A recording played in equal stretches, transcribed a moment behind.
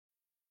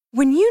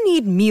When you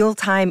need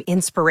mealtime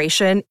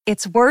inspiration,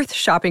 it's worth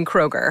shopping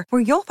Kroger,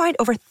 where you'll find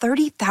over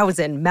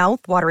 30,000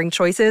 mouth-watering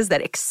choices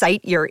that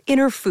excite your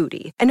inner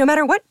foodie. And no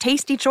matter what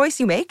tasty choice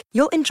you make,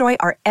 you'll enjoy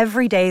our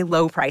everyday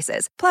low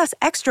prices, plus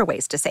extra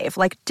ways to save,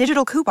 like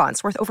digital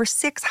coupons worth over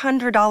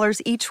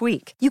 $600 each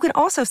week. You can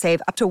also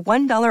save up to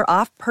 $1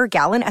 off per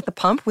gallon at the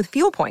pump with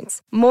fuel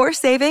points. More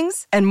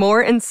savings and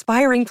more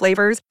inspiring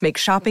flavors make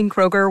shopping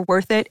Kroger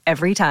worth it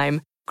every time.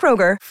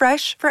 Kroger,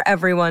 fresh for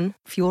everyone.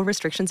 Fuel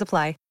restrictions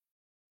apply.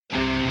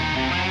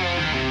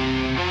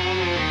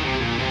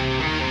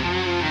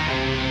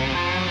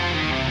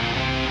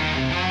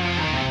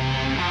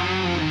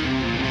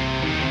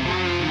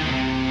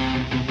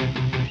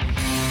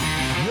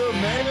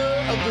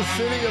 The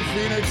city of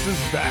Phoenix is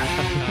back.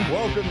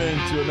 Welcome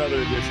into another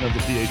edition of the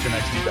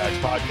PHNX D-Backs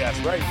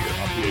podcast right here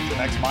on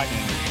PHNX. My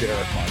name is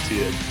Derek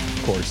Montiel,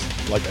 of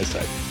course, like I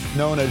said,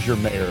 known as your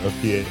mayor of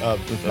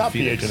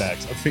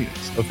PHNX,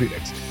 of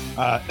Phoenix.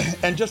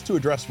 And just to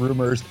address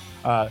rumors,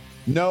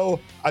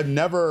 no, I've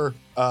never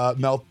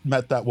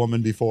met that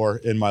woman before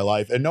in my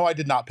life. And no, I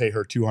did not pay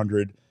her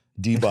 200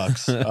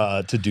 D-Bucks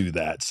to do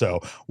that. So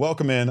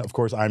welcome in. Of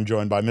course, I'm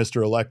joined by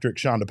Mr. Electric,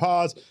 Sean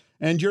DePaz,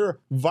 and your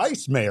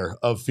vice mayor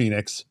of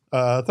Phoenix,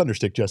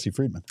 Thunderstick Jesse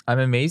Friedman. I'm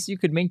amazed you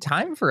could make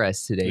time for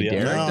us today,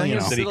 Derek. Don't you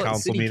have city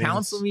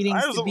council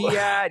meetings to be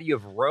at? You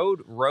have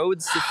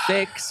roads to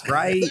fix,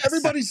 right?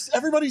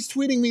 Everybody's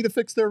tweeting me to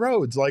fix their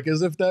roads, like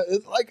as if that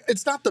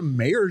it's not the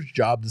mayor's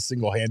job to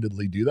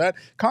single-handedly do that.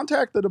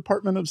 Contact the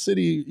Department of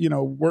City,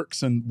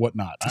 Works and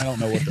whatnot. I don't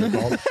know what they're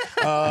called.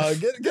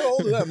 Get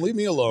hold of them. Leave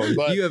me alone.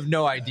 But you have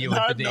no idea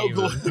what the name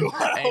of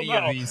any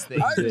of these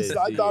things is.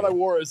 I thought I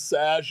wore a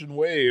sash and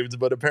waved,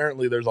 but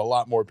apparently there's a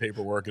lot more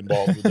paperwork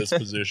involved with this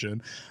position.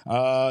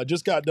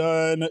 Just got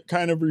done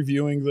kind of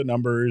reviewing the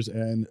numbers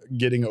and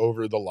getting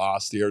over the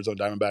loss. The Arizona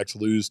Diamondbacks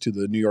lose to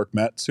the New York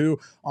Mets, who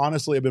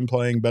honestly have been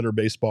playing better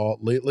baseball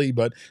lately,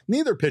 but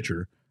neither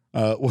pitcher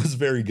was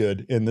very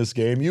good in this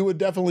game. You would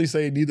definitely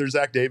say neither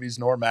Zach Davies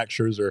nor Max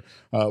Scherzer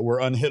were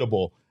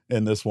unhittable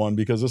in this one,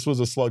 because this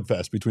was a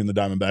slugfest between the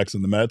Diamondbacks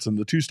and the Mets, and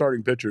the two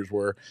starting pitchers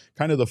were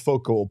kind of the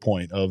focal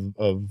point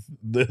of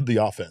the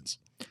offense.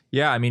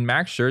 Yeah, I mean,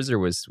 Max Scherzer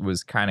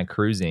was kind of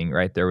cruising,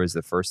 right? There was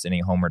the first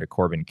inning homer to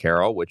Corbin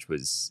Carroll, which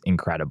was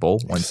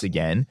incredible. Once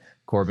again,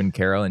 Corbin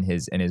Carroll and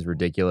his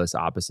ridiculous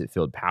opposite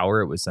field power.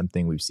 It was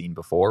something we've seen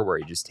before, where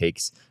he just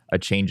takes a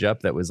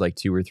changeup that was like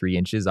 2 or 3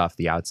 inches off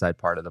the outside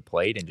part of the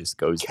plate and just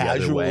goes the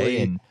other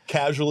way and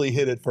casually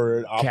hit it for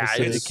an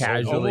opposite.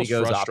 Casually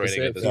goes opposite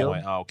at this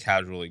point. How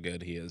casually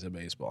good he is at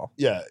baseball.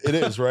 Yeah, it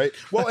is, right?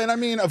 Well, and I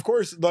mean, of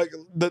course, like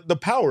the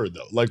power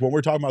though. Like when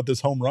we're talking about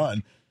this home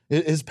run,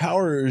 his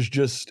power is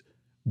just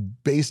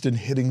based in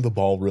hitting the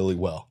ball really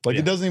well. Like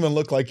It doesn't even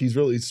look like he's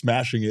really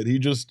smashing it. He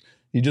just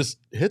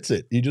hits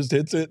it. He just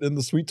hits it in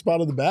the sweet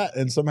spot of the bat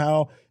and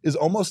somehow is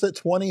almost at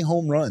 20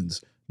 home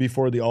runs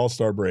before the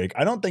All-Star break.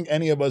 I don't think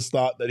any of us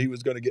thought that he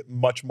was going to get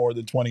much more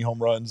than 20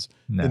 home runs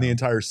in the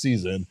entire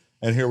season.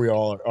 And here we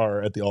all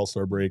are at the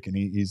All-Star break, and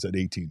he's at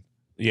 18.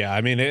 Yeah, I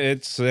mean,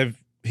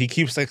 he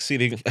keeps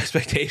exceeding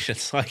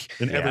expectations, like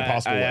in every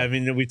possible way. I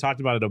mean, we talked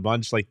about it a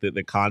bunch, like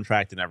the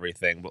contract and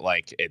everything, but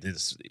like it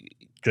is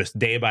just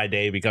day by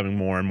day becoming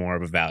more and more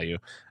of a value,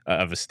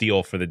 of a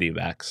steal for the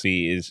D-backs.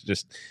 It's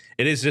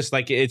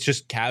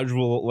just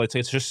casual. Let's say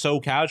it's just so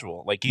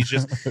casual. Like he's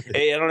just,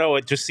 I don't know.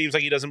 It just seems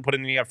like he doesn't put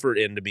any effort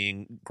into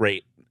being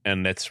great.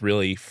 And that's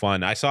really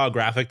fun. I saw a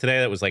graphic today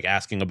that was like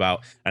asking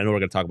about, I know we're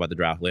going to talk about the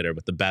draft later,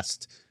 but the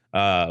best,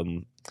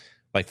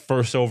 like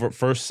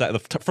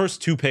the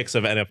first 2 picks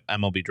of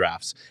MLB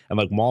drafts, and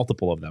like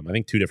multiple of them, I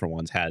think 2 different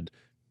ones had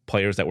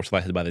players that were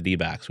selected by the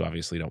D-backs, who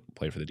obviously don't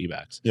play for the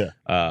D-backs. Yeah.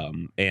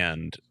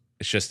 And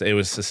it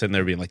was just sitting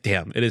there being like,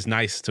 damn, it is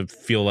nice to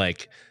feel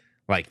like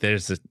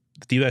the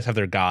D-backs have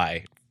their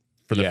guy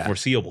for the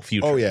foreseeable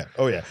future.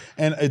 Oh yeah.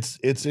 And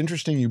it's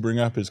interesting you bring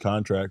up his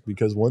contract,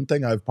 because one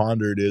thing I've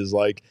pondered is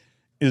like,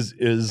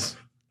 is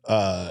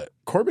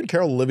Corbin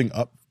Carroll living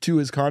up to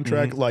his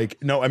contract?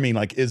 Like, no, I mean,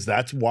 like, is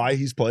that's why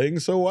he's playing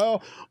so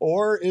well?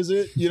 Or is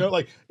it,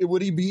 like,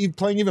 would he be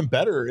playing even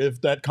better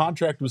if that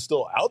contract was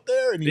still out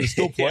there and he was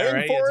still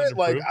playing for it?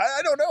 Like,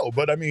 I don't know.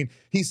 But I mean,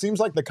 he seems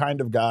like the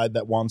kind of guy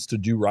that wants to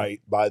do right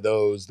by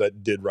those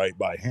that did right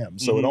by him.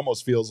 So it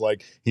almost feels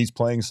like he's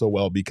playing so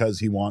well because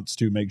he wants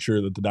to make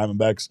sure that the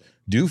Diamondbacks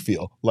do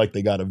feel like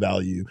they got a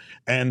value.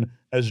 And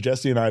as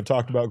Jesse and I have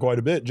talked about quite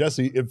a bit,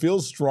 Jesse, it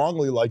feels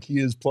strongly like he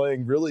is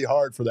playing really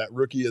hard for that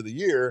Rookie of the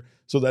Year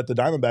so that the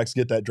Diamondbacks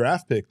get that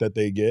draft pick that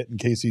they get in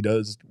case he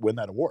does win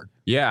that award.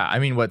 Yeah, I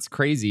mean, what's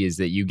crazy is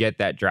that you get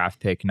that draft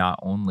pick not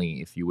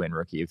only if you win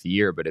Rookie of the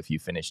Year, but if you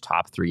finish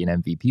top 3 in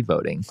MVP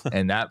voting.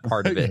 And that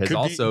part of it has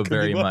also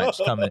very much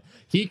come in.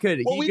 We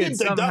didn't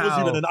think that was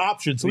even an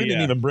option, so we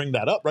didn't even bring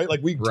that up, right?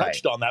 Like, we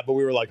touched on that, but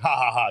we were like,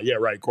 yeah,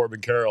 right,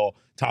 Corbin Carroll,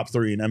 top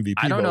 3 in MVP voting.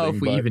 I don't know if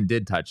we even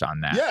did touch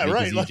on that. Yeah,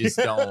 right. You just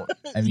don't.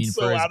 I mean,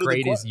 so for as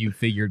great as you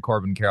figured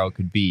Corbin Carroll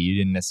could be, you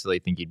didn't necessarily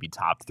think he'd be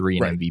top 3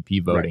 in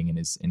MVP voting in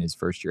his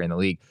first year in the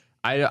league.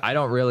 I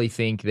don't really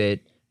think that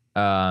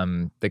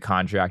the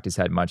contract has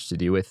had much to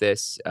do with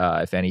this.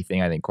 If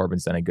anything, I think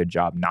Corbin's done a good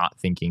job not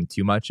thinking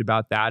too much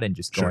about that and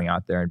just going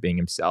out there and being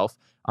himself.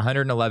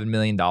 $111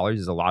 million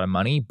is a lot of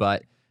money,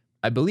 but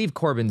I believe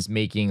Corbin's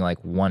making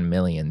like $1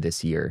 million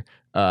this year.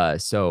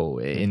 So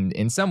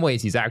in some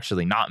ways, he's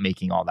actually not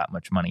making all that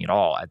much money at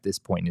all at this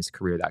point in his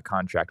career. That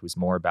contract was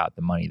more about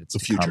the money that's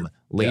to come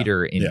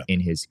later in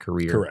his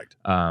career. Correct.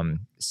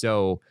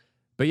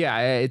 But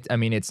yeah, I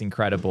mean, it's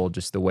incredible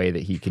just the way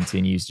that he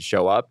continues to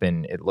show up,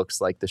 and it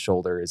looks like the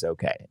shoulder is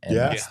okay. And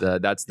that's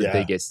the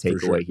biggest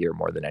takeaway here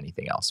more than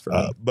anything else for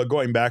me. But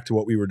going back to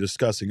what we were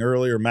discussing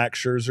earlier, Max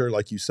Scherzer,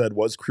 like you said,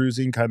 was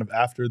cruising kind of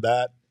after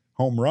that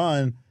home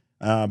run.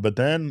 But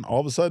then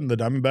all of a sudden the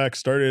Diamondbacks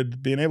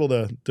started being able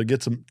to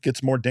get some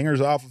more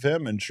dingers off of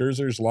him, and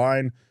Scherzer's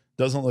line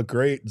doesn't look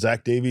great.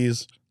 Zach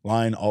Davies'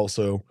 line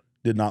also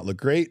did not look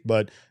great,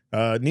 but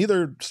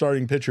neither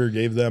starting pitcher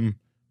gave them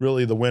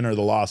really the win or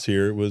the loss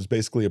here. It was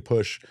basically a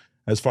push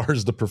as far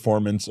as the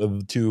performance of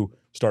the two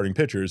starting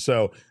pitchers.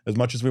 So as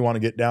much as we want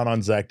to get down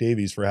on Zach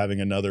Davies for having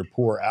another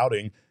poor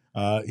outing,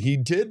 he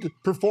did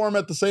perform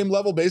at the same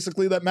level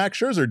basically that Max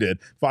Scherzer did.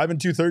 5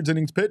 2/3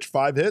 innings pitched,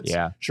 5 hits.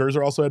 Yeah.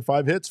 Scherzer also had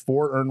 5 hits,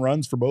 4 earned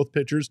runs for both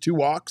pitchers, 2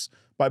 walks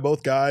by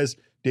both guys.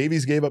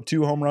 Davies gave up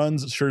 2 home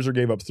runs. Scherzer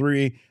gave up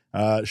 3.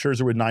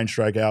 Scherzer with 9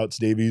 strikeouts,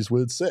 Davies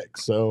with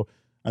 6. So,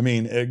 I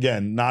mean,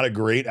 again, not a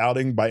great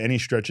outing by any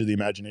stretch of the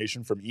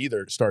imagination from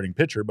either starting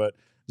pitcher, but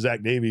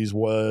Zach Davies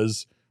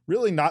was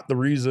really not the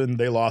reason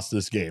they lost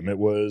this game. It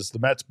was the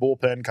Mets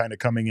bullpen kind of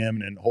coming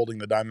in and holding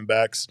the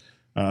Diamondbacks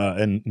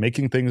and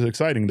making things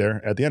exciting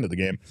there at the end of the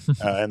game.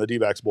 And the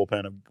D-backs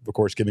bullpen, of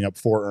course, giving up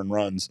 4 earned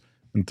runs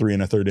in 3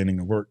 1/3 inning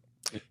of work.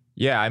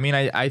 Yeah, I mean,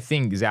 I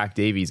think Zach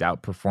Davies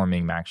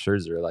outperforming Max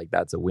Scherzer, like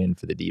that's a win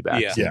for the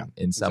D-backs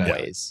in some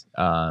ways.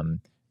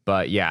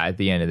 But yeah, at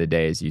the end of the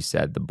day, as you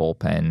said, the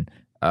bullpen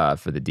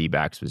for the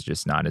D-backs was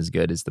just not as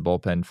good as the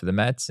bullpen for the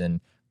Mets. And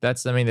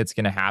that's something that's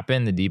going to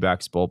happen. The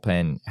D-backs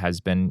bullpen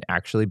has been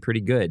actually pretty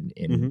good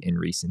in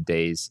recent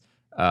days.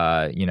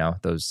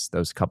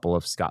 Those couple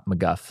of Scott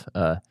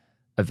McGuff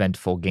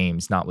eventful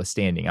games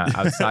notwithstanding.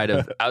 Outside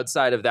of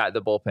that,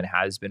 the bullpen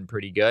has been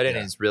pretty good and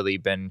has really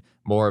been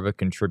more of a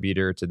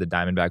contributor to the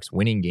Diamondbacks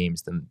winning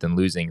games than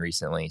losing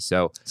recently.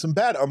 So some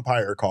bad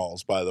umpire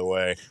calls, by the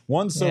way.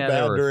 One so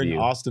bad during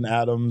Austin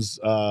Adams'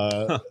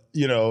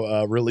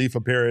 relief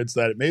appearance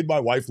that it made my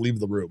wife leave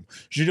the room.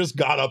 She just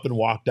got up and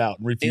walked out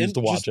and refused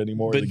to watch any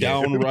more of the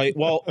game. Downright.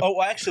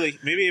 Actually,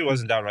 maybe it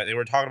wasn't downright. They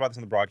were talking about this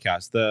in the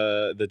broadcast.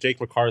 The Jake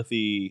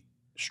McCarthy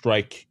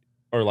strike,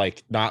 or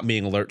like not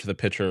being alert to the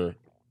pitcher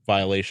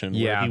violation.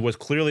 Where he was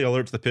clearly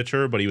alert to the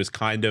pitcher, but he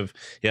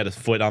had his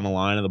foot on the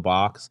line of the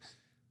box.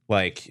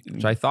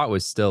 Which I thought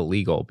was still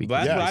legal.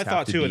 Because that's what I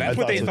thought too, and that's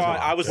what they thought.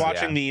 I was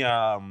watching the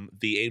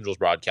Angels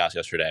broadcast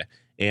yesterday,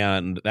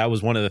 and that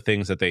was one of the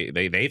things that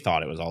they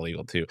thought it was all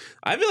legal too.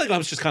 I feel like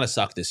umps just kind of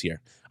suck this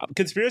year.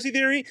 Conspiracy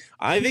theory.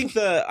 I think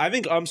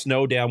umps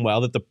know damn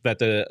well that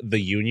the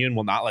union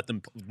will not let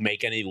them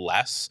make any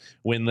less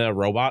when the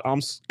robot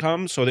umps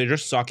come. So they're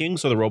just sucking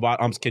so the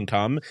robot umps can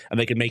come and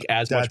they can make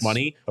as much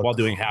money while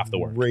doing half the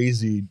work.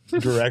 Crazy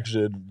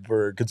direction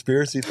for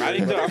conspiracy theory. I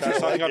think the umps are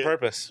sucking on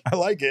purpose. I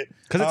like it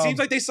because it seems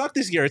like they suck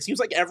this year. It seems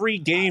like every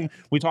game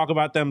we talk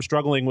about them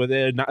struggling with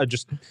it,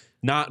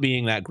 not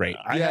being that great.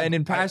 And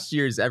in past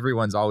years,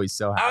 everyone's always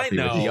so happy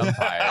with the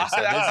umpires.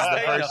 So this is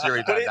the first year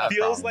we've had that problem. But it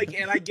feels like,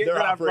 and I get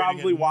that I'm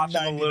probably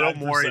watching a little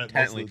more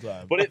intently,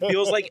 but it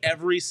feels like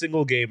every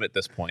single game at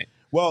this point.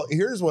 Well,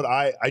 here's what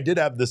I did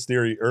have this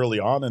theory early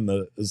on in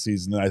the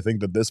season, and I think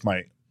that this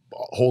might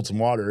hold some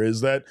water,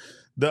 is that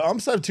the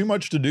umps have too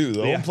much to do.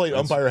 The home plate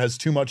umpire has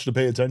too much to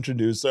pay attention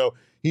to. So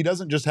he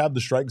doesn't just have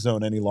the strike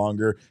zone any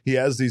longer. He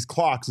has these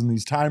clocks and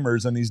these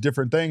timers and these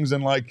different things.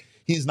 And like,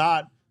 he's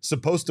not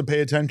supposed to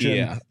pay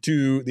attention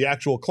to the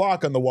actual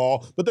clock on the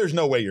wall, but there's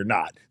no way you're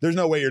not. There's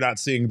no way you're not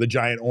seeing the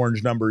giant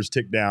orange numbers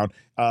tick down.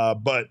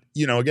 But,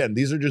 again,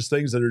 these are just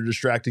things that are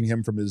distracting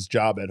him from his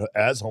job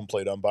as home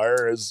plate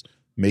umpire, as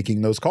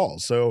making those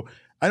calls. So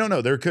I don't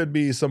know. There could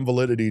be some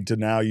validity to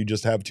now you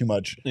just have too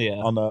much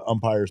on the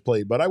umpire's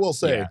plate. But I will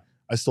say,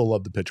 I still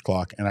love the pitch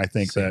clock. And I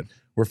think that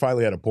we're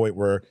finally at a point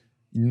where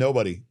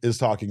nobody is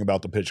talking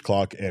about the pitch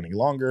clock any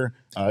longer.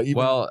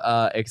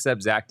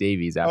 Except Zach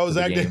Davies after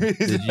the game.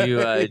 Davies.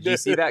 Did you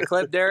see that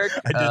clip, Derek?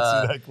 I did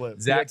see that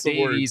clip. Zach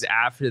Davies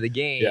after the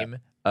game.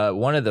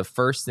 One of the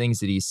first things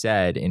that he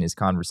said in his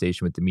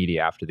conversation with the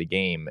media after the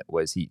game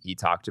was he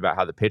talked about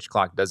how the pitch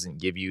clock doesn't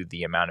give you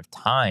the amount of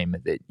time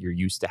that you're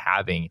used to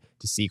having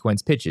to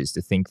sequence pitches,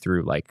 to think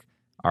through like,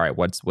 all right,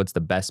 what's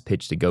the best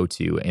pitch to go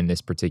to in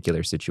this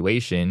particular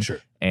situation? Sure.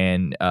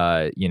 And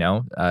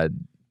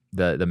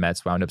the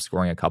Mets wound up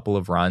scoring a couple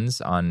of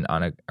runs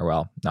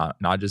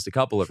not just a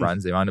couple of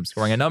runs. They wound up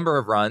scoring a number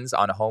of runs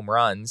on home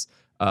runs,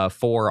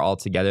 4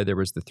 altogether. There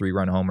was the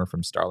 3-run homer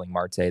from Starling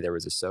Marte. There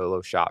was a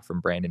solo shot from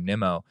Brandon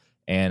Nimmo.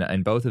 And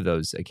on both of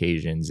those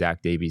occasions,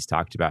 Zach Davies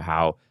talked about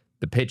how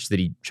the pitch that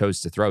he chose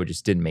to throw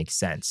just didn't make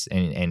sense.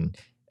 And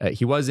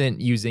he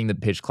wasn't using the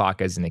pitch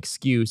clock as an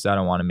excuse. I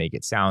don't want to make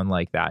it sound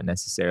like that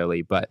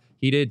necessarily, but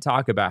he did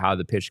talk about how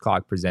the pitch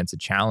clock presents a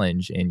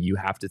challenge and you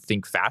have to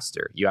think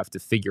faster. You have to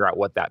figure out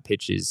what that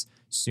pitch is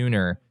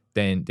sooner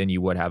than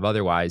you would have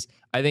otherwise.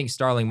 I think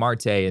Starling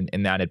Marte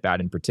and that at bat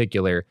in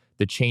particular,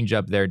 the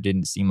changeup there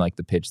didn't seem like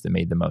the pitch that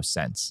made the most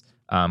sense.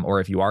 Or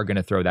if you are going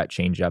to throw that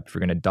changeup, if you're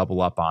going to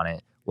double up on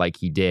it like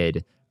he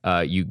did,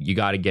 you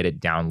got to get it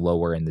down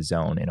lower in the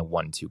zone in a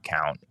 1-2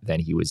 count than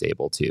he was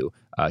able to.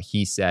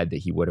 He said that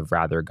he would have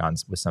rather gone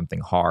with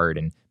something hard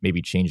and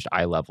maybe changed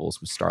eye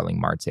levels with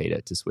Starling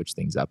Marte to switch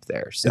things up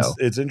there. So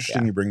it's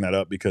interesting you bring that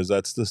up because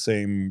that's the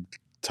same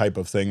type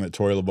of thing that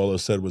Torey Lovullo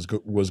said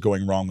was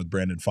going wrong with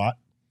Brandon Pfaadt.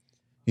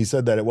 He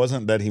said that it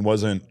wasn't that he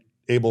wasn't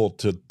able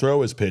to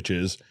throw his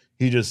pitches.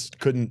 He just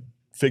couldn't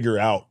figure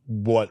out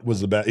what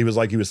was the best. He was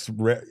like,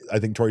 I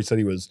think Torey said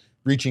he was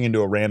reaching into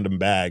a random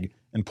bag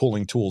and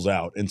pulling tools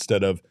out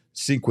instead of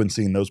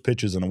sequencing those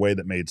pitches in a way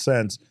that made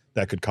sense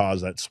that could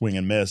cause that swing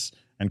and miss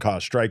and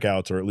cause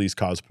strikeouts or at least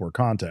cause poor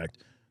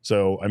contact.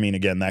 So, I mean,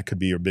 again, that could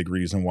be a big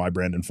reason why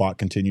Brandon Pfaadt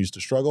continues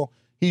to struggle.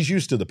 He's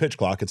used to the pitch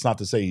clock. It's not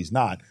to say he's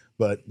not,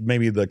 but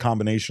maybe the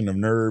combination of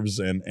nerves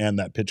and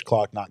that pitch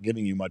clock not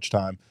giving you much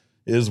time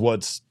is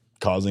what's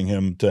causing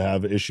him to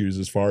have issues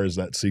as far as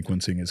that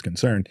sequencing is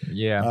concerned.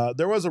 Yeah.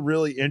 There was a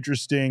really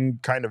interesting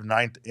kind of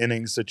ninth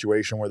inning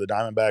situation where the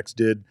Diamondbacks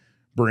did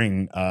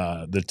bring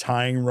the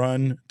tying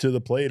run to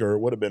the plate, or it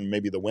would have been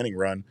maybe the winning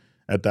run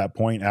at that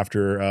point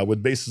after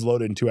with bases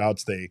loaded and 2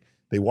 outs, they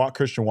walk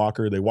Christian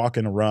Walker, they walk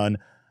in a run,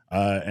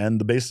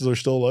 and the bases are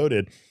still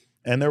loaded.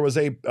 And there was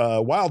a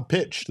wild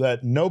pitch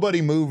that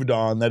nobody moved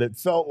on that it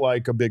felt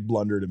like a big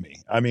blunder to me.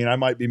 I mean, I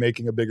might be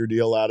making a bigger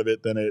deal out of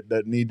it than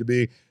that need to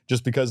be,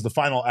 just because the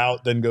final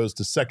out then goes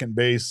to second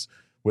base,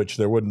 which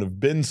there wouldn't have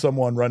been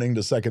someone running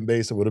to second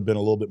base. It would have been a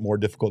little bit more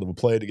difficult of a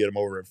play to get him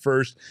over at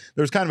first.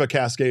 There's kind of a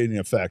cascading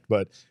effect,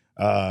 but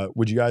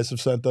would you guys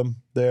have sent them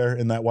there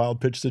in that wild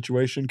pitch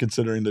situation,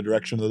 considering the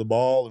direction of the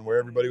ball and where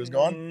everybody was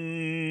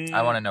going?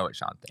 I want to know what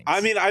Sean thinks.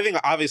 I mean, I think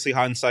obviously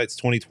hindsight's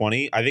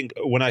 2020. I think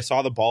when I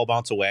saw the ball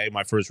bounce away,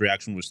 my first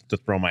reaction was to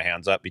throw my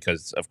hands up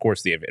because, of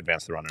course, they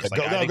advanced the runners.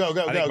 Go. I think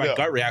my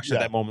gut reaction at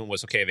that moment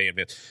was, okay, they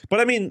advanced. But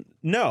I mean,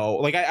 no,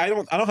 like I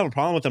don't have a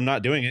problem with them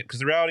not doing it because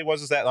the reality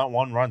was that not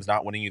one run's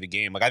not winning you the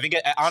game. Like I think,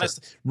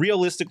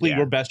 realistically,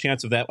 your best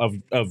chance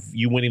of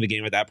you winning the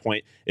game at that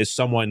point is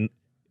someone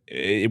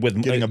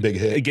with getting a big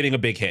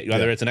hit,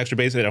 whether it's an extra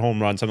base hit, a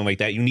home run, something like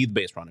that. You need the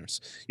base runners.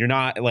 You're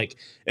not like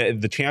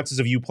the chances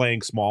of you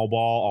playing small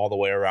ball all the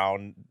way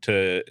around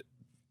to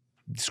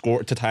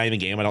score to tie in the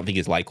game. I don't think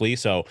is likely.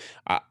 So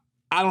I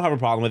don't have a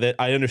problem with it.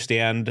 I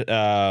understand.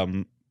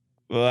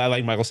 I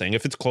like Michael saying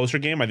if it's a closer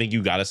game, I think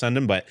you got to send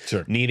him. But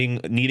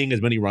needing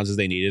as many runs as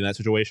they need in that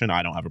situation,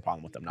 I don't have a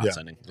problem with them not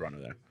sending the runner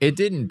there. It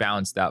didn't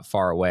bounce that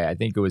far away. I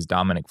think it was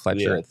Dominic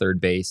Fletcher at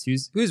third base,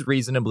 who's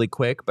reasonably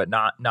quick, but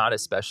not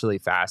especially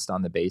fast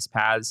on the base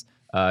paths.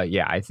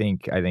 I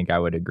think I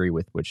would agree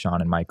with what Sean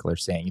and Michael are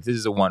saying. If this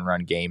is a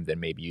 1-run game, then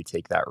maybe you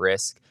take that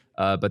risk.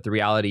 But the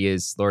reality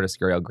is, Lourdes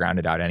Gurriel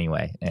grounded out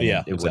anyway, and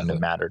it wouldn't have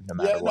mattered no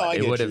matter what.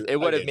 It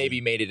would have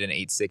maybe made it an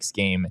 8-6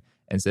 game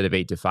instead of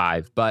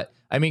 8-5. But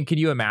I mean, can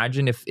you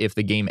imagine if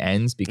the game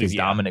ends because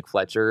Dominic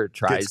Fletcher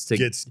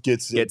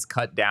gets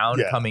cut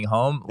down coming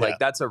home? Like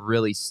that's a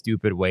really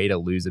stupid way to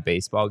lose a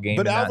baseball game.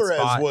 But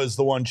Alvarez was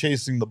the one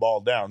chasing the ball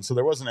down, so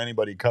there wasn't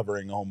anybody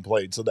covering home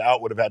plate. So the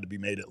out would have had to be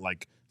made at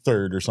like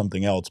third or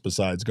something else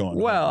besides going.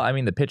 Well, I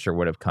mean, the pitcher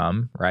would have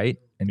come right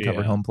and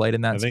covered home plate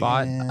in that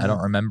spot. I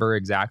don't remember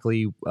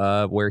exactly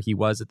where he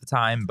was at the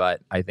time,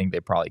 but I think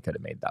they probably could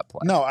have made that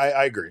play. No,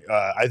 I agree.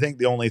 I think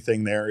the only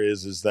thing there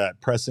is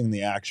that pressing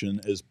the action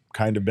has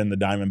kind of been the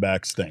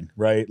Diamondbacks thing,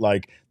 right?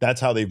 Like that's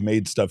how they've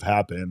made stuff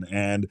happen.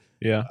 And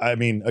I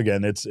mean,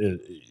 again,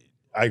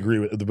 I agree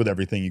with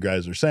everything you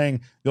guys are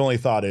saying. The only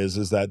thought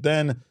is that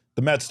then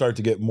the Mets start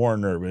to get more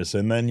nervous,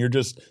 and then you're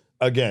just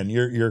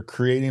you're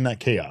creating that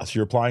chaos.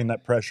 You're applying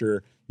that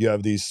pressure. You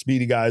have these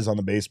speedy guys on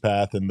the base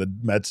path, and the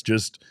Mets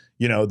just,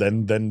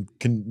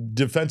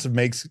 defensive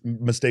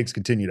mistakes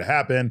continue to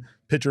happen.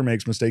 Pitcher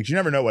makes mistakes. You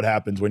never know what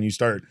happens when you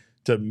start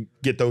to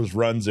get those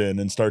runs in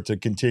and start to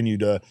continue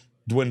to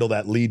dwindle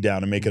that lead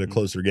down and make it a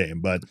closer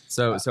game. But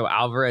so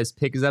Alvarez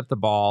picks up the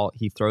ball,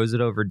 he throws it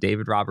over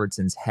David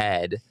Robertson's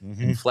head,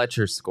 and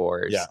Fletcher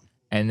scores. Yeah.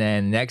 And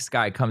then next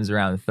guy comes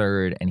around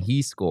third and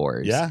he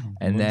scores. Yeah.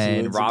 And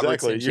then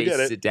Robertson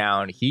chases it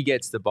down. He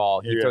gets the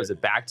ball. He throws it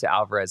back to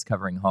Alvarez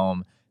covering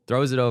home,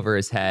 throws it over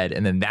his head,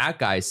 and then that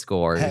guy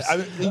scores.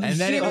 And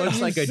then it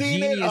looks like a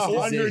genius decision.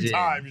 100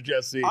 times,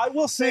 Jesse. I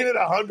will say it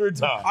 100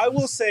 times. I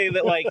will say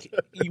that, like,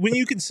 when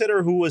you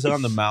consider who was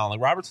on the mound, like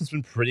Robertson's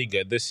been pretty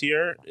good this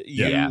year.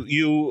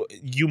 You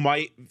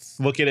might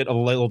look at it a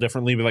little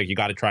differently, but like you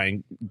got to try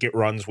and get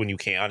runs when you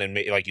can, and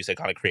like you said,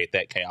 kind of create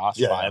that chaos,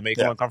 try and make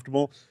them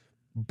uncomfortable.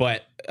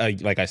 But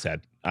like I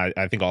said,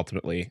 I think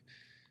ultimately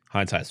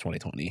hindsight's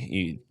 2020.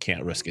 You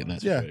can't risk it in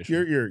that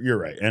situation. You're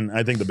right. And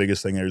I think the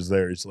biggest thing is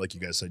like you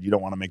guys said, you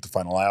don't want to make the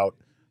final out.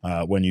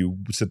 when you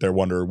sit there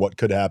wonder what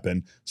could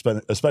happen,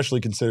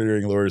 especially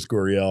considering Lourdes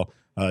Gurriel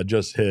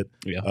just hit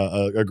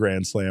a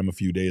grand slam a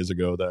few days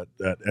ago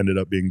that ended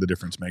up being the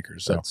difference maker.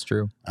 So that's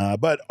true.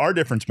 But our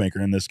difference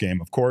maker in this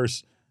game, of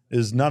course,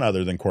 is none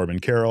other than Corbin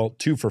Carroll,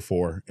 2 for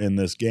 4 in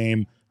this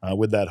game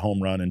with that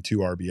home run and 2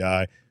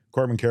 RBI.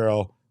 Corbin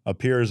Carroll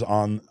appears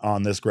on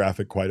this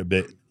graphic quite a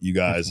bit, you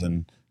guys,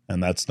 and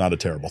that's not a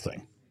terrible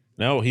thing.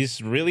 No,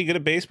 he's really good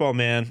at baseball,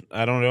 man.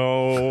 I don't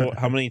know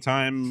how many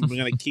times we're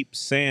going to keep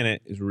saying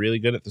it. He's really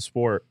good at the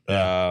sport.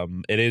 Yeah.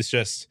 It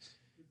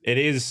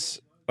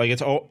is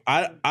like,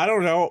 I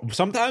don't know.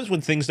 Sometimes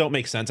when things don't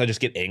make sense, I just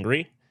get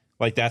angry.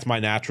 Like, that's my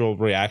natural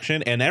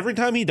reaction. And every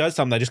time he does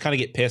something, I just kind of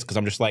get pissed because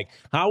I'm just like,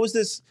 how is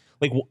this?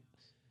 Like,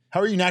 how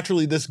are you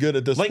naturally this good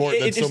at this sport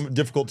that's so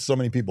difficult to so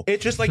many people?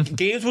 It's just like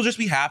games will just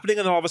be happening,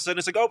 and then all of a sudden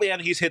it's like, oh man,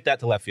 he's hit that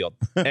to left field.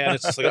 And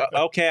it's just like,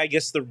 okay, I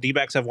guess the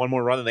D-backs have one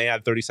more run than they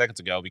had 30 seconds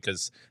ago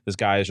because this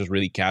guy is just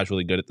really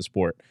casually good at the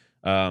sport.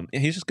 And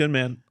he's just good,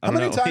 man. How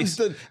many times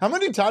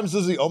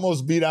does he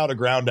almost beat out a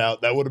ground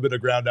out that would have been a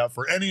ground out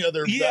for any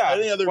other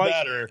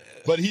batter,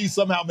 but he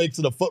somehow makes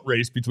it a foot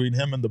race between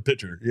him and the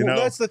pitcher? You know,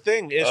 that's the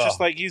thing. It's just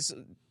like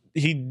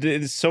he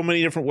did so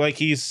many different, like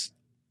he's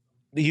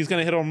going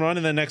to hit a home run,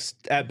 and the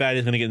next at bat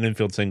he's going to get an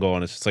infield single,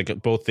 and it's just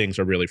like both things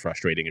are really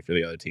frustrating if you're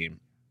the other team.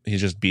 He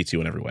just beats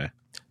you in every way.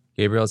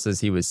 Gabriel says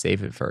he was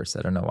safe at first.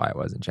 I don't know why it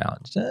wasn't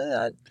challenged.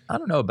 I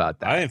don't know about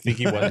that. I didn't think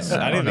he was.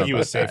 I didn't think he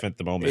was safe at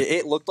the moment.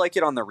 It looked like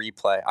it on the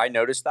replay. I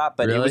noticed that,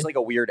 but it was like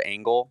a weird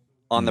angle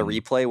on the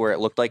replay where it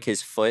looked like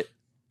his foot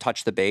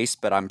touched the base,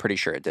 but I'm pretty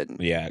sure it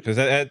didn't. Yeah, because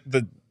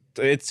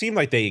it seemed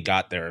like they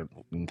got there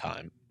in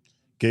time.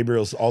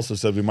 Gabriel also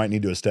said we might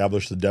need to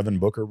establish the Devin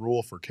Booker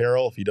rule for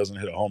Carroll. If he doesn't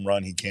hit a home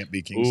run, he can't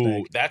be King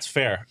Snake. That's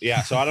fair.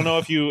 Yeah, so I don't know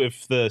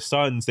if the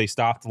Suns, they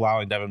stopped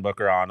allowing Devin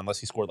Booker on unless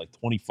he scored like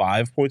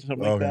 25 points or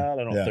something like that.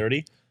 I don't know,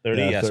 30?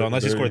 30, yeah. So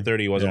unless he scored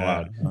 30, he wasn't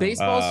allowed.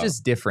 Baseball's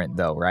just different,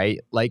 though, right?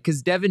 Like,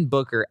 because Devin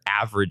Booker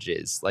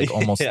averages like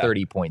almost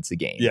 30 points a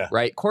game,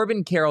 right?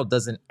 Corbin Carroll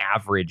doesn't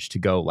average to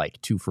go like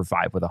 2 for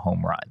 5 with a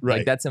home run. Right.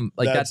 Like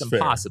that's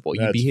impossible.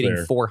 You'd be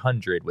hitting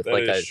 400 with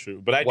like a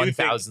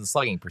 1,000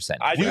 slugging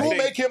percentage. We will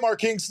make him our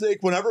King Snake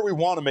whenever we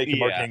want to make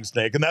him our King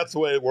Snake, and that's the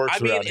way it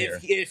works around here.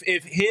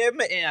 If him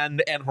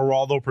and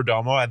Geraldo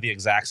Perdomo had the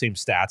exact same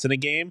stats in a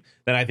game,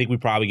 then I think we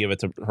probably give it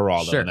to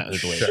Geraldo. Sure, in that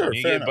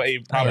sure, but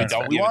you probably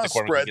don't. We want to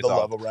spread the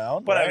love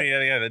around. But I mean, at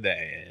the end of the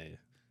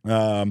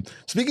day.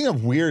 Speaking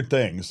of weird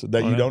things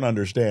that you don't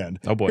understand,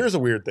 here's a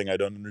weird thing I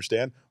don't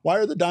understand. Why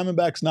are the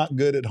Diamondbacks not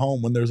good at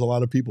home when there's a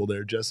lot of people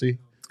there, Jesse?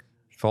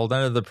 Fold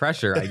under the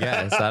pressure, I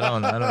guess. I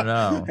don't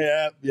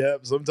know. Yeah.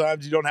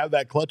 Sometimes you don't have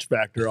that clutch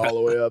factor all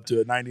the way up to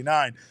a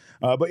 99.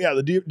 But yeah,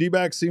 the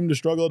D-backs seem to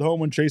struggle at home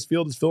when Chase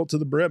Field is filled to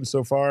the brim.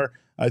 So far,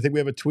 I think we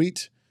have a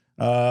tweet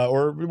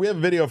or we have a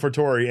video for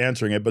Tori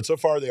answering it. But so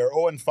far, they are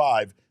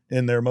 0-5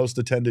 in their most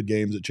attended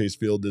games at Chase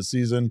Field this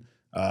season,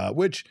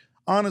 which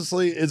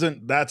honestly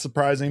isn't that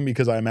surprising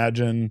because I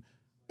imagine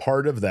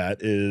part of that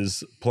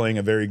is playing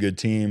a very good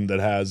team that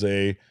has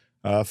a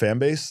fan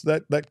base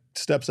that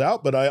steps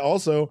out. But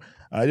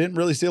I didn't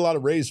really see a lot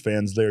of Rays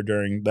fans there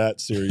during that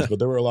series, but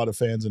there were a lot of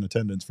fans in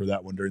attendance for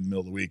that one during the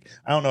middle of the week.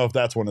 I don't know if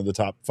that's one of the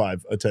top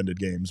 5 attended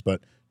games,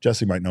 but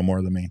Jesse might know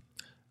more than me.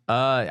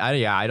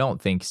 I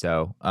don't think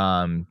so.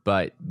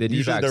 But the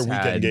usually D-backs they're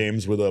weekend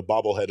games with a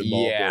bobblehead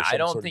involved. Yeah, I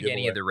don't think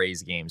any of the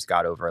Rays games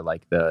got over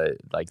like the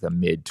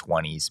mid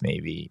 20s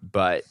maybe.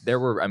 But there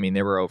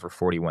were over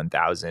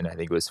 41,000. I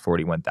think it was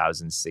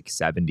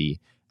 41,670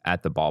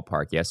 at the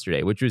ballpark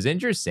yesterday, which was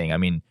interesting. I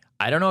mean,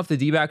 I don't know if the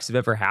D-backs have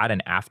ever had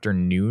an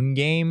afternoon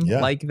game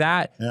like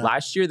that. Yeah.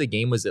 Last year, the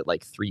game was at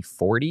like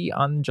 3:40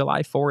 on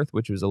July 4th,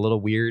 which was a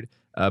little weird.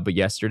 But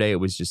yesterday, it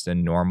was just a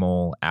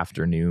normal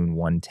afternoon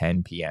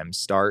 1:10 p.m.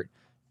 start.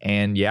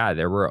 And yeah,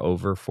 there were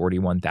over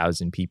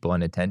 41,000 people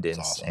in attendance.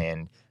 Awesome.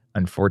 And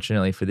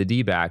unfortunately for the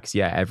D-backs,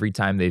 every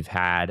time they've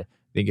had,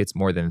 I think it's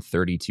more than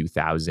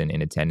 32,000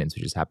 in attendance,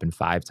 which has happened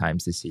 5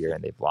 times this year,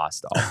 and they've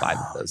lost all 5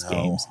 of those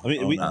games. I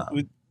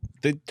mean,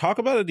 they talk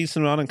about a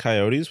decent amount in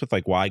Coyotes with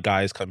like why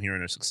guys come here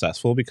and are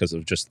successful because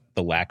of just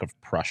the lack of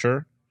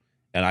pressure.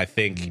 And I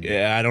think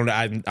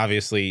I'm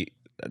obviously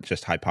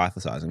just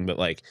hypothesizing, but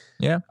like,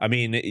 I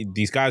mean,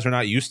 these guys are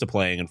not used to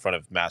playing in front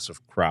of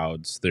massive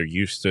crowds. They're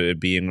used to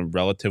being a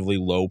relatively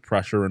low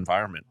pressure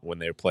environment when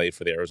they play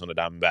for the Arizona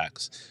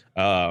Diamondbacks.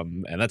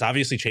 And that's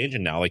obviously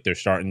changing now. Like there's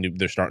starting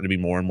to be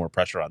more and more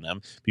pressure on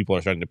them. People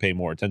are starting to pay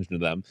more attention to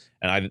them.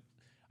 And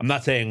I'm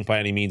not saying by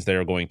any means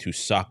they're going to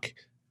suck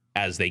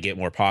as they get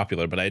more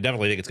popular, but I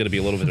definitely think it's going to be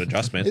a little bit of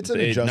adjustment. It's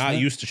an adjustment. Not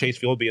used to Chase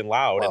Field being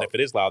loud, and if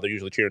it is loud, they're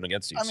usually cheering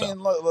against you. I mean,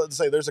 let's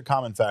say there's a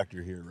common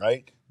factor here,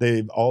 right?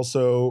 They've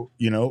also,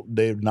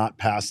 they've not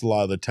passed a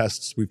lot of the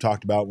tests we've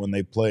talked about when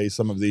they play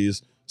some of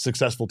these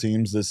successful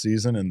teams this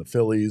season, and the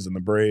Phillies and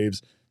the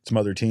Braves, some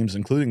other teams,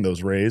 including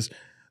those Rays.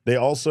 They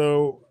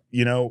also,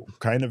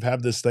 kind of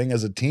have this thing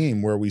as a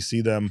team where we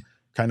see them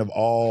kind of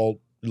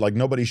all, like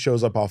nobody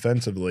shows up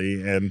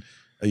offensively. And,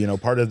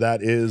 part of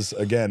that is,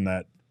 again,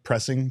 that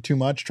pressing too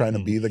much, trying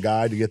to be the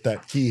guy to get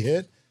that key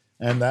hit.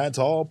 And that's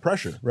all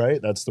pressure,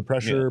 right? That's the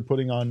pressure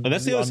putting on. And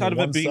that's the other side of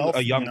it being oneself,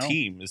 a young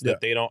team is that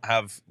they don't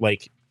have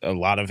like a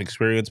lot of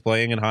experience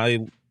playing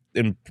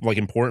in like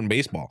important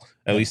baseball,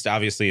 at least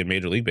obviously in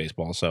Major League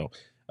Baseball. So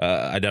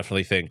I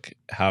definitely think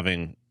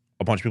having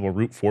a bunch of people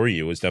root for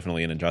you is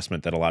definitely an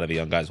adjustment that a lot of the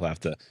young guys will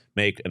have to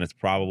make. And it's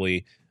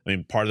probably, I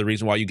mean, part of the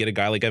reason why you get a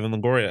guy like Evan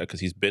Longoria,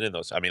 because he's been in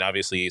those. I mean,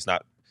 obviously he's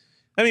not.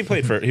 I mean, he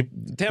played for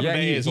Tampa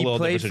Bay is a little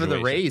different situation. He played for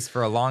the Rays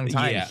for a long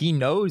time. Yeah. He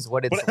knows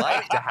what it's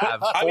like to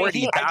have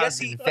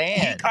 40,000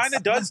 fans. He kind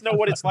of does know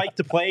what it's like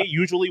to play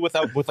usually with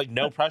like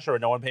no pressure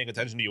and no one paying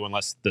attention to you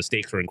unless the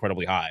stakes are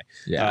incredibly high.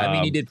 Yeah, I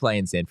mean, he did play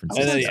in San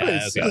Francisco.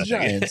 The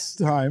Giants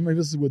time. It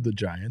was with the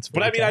Giants.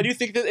 But I mean, I do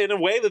think that in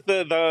a way that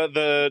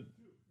the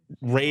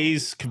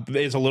Rays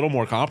is a little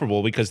more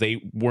comparable because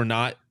they were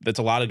not. That's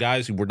a lot of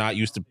guys who were not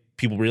used to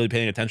people really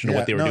paying attention to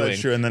what they were doing.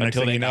 That's true. And then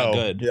until they got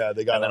good. Yeah,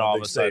 they got and then all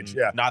of a stage.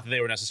 sudden, not that they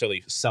were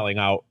necessarily selling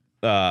out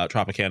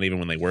Tropicana even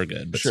when they were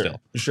good, but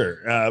still.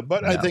 Sure.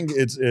 But I think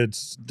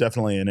it's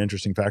definitely an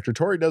interesting factor.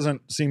 Torrey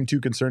doesn't seem too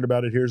concerned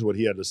about it. Here's what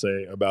he had to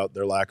say about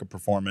their lack of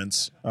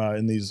performance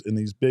in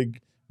these big,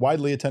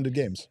 widely attended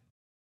games.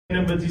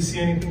 But do you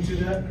see anything to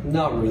that?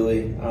 Not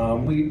really.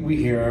 We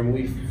hear them.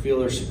 We feel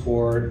their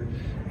support.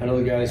 I know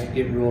the guys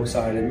get real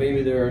excited.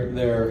 Maybe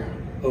they're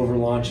over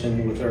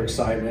launching with their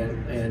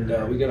excitement,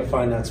 and we got to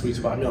find that sweet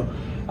spot. No,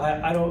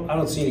 I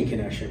don't see any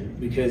connection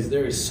because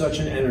there is such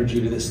an energy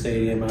to this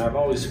stadium, and I've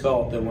always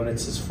felt that when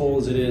it's as full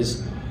as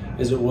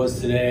it was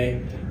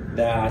today,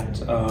 that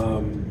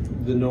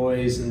the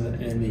noise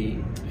and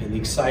the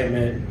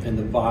excitement and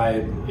the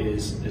vibe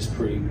is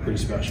pretty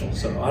special.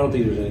 So I don't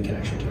think there's any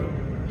connection to it.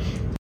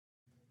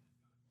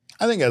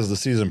 I think as the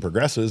season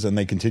progresses and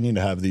they continue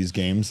to have these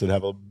games that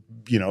have a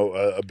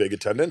big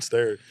attendance,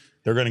 they're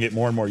going to get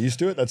more and more used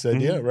to it. That's the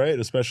idea, right?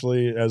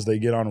 Especially as they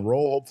get on a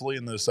roll, hopefully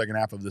in the second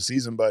half of the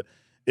season. But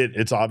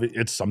it's obvious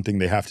it's something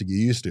they have to get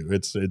used to.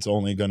 It's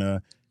only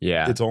gonna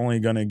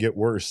get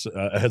worse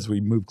as we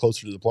move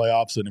closer to the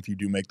playoffs. And if you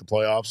do make the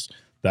playoffs,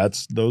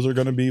 those are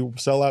going to be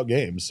sellout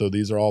games. So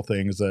these are all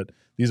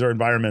these are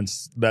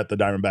environments that the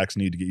Diamondbacks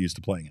need to get used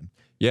to playing in.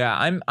 Yeah,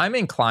 I'm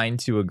inclined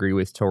to agree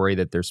with Torrey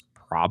that there's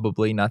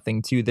probably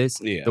nothing to this.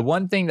 Yeah. The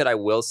one thing that I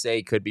will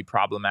say could be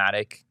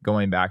problematic,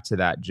 going back to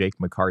that Jake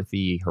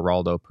McCarthy,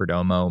 Geraldo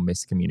Perdomo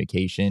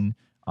miscommunication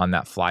on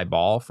that fly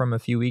ball from a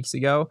few weeks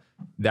ago,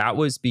 that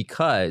was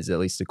because, at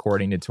least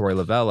according to Torey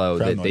Lovello,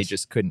 that they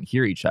just couldn't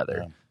hear each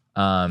other.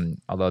 Yeah.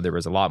 Although there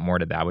was a lot more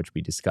to that, which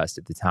we discussed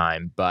at the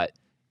time. But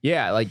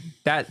yeah, like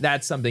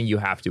that's something you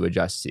have to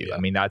adjust to. Yeah. I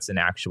mean, that's an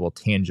actual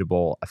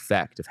tangible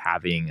effect of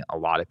having a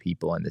lot of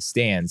people in the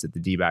stands that the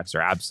D-backs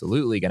are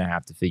absolutely going to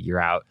have to figure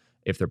out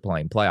if they're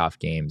playing playoff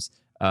games.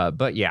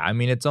 But yeah, I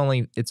mean, it's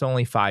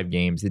only 5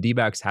 games. The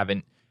D-backs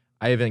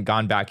I haven't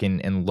gone back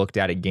and looked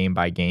at it game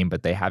by game,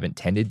 but they haven't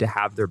tended to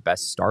have their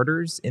best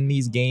starters in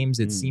these games.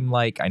 It seemed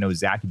like, I know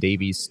Zach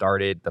Davies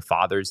started the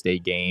Father's Day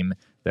game.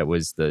 That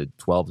was the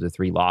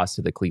 12-3 loss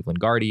to the Cleveland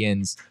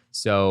Guardians.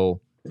 So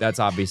that's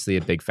obviously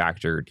a big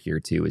factor here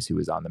too, is who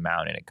is on the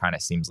mound. And it kind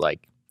of seems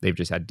like they've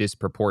just had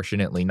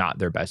disproportionately not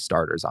their best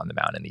starters on the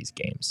mound in these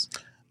games.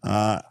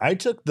 I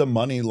took the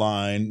money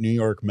line New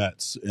York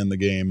Mets in the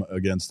game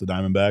against the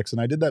Diamondbacks,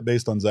 and I did that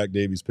based on Zach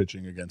Davies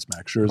pitching against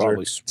Max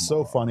Scherzer.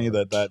 So funny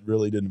that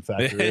really didn't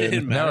factor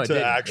in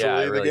to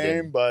actually the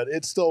game, but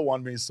it still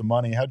won me some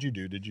money. How'd you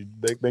do? Did you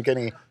make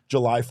any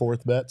July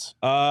 4th bets?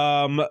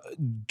 I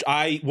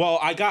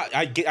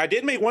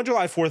did make one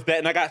July 4th bet,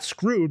 and I got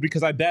screwed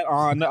because I bet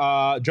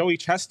on Joey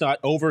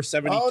Chestnut over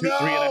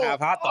 3.5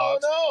 hot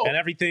dogs, and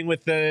everything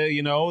with the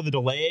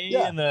delay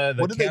and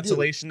the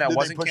cancellation that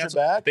wasn't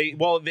canceled.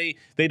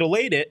 They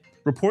delayed it.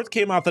 Reports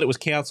came out that it was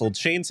canceled.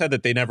 Shane said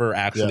that they never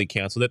actually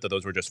canceled it, that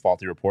those were just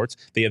faulty reports.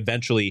 They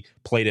eventually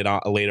played it on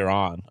later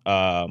on.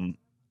 I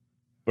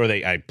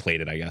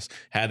played it, I guess.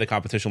 Had the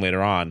competition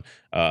later on,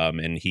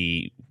 and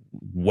he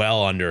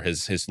well under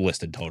his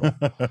listed total.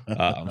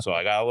 So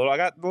I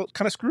got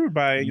kind of screwed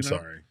by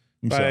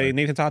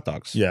Nathan's hot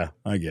dogs. Yeah,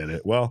 I get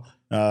it. Well,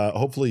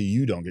 hopefully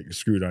you don't get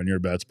screwed on your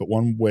bets, but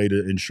one way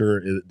to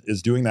ensure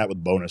is doing that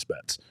with bonus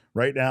bets.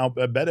 Right now,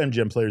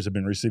 BetMGM players have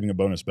been receiving a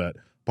bonus bet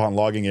upon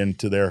logging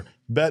into their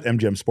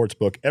BetMGM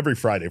Sportsbook every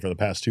Friday for the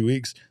past 2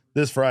 weeks.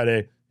 This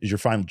Friday is your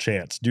final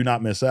chance. Do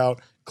not miss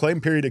out. Claim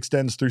period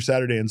extends through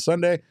Saturday and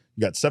Sunday.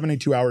 You got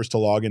 72 hours to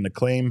log in to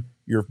claim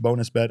your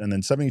bonus bet, and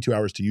then 72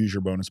 hours to use your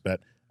bonus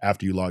bet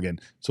after you log in.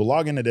 So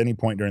log in at any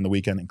point during the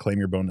weekend and claim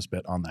your bonus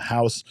bet on the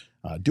house.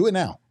 Do it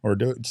now, or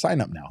sign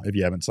up now if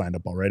you haven't signed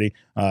up already,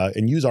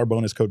 and use our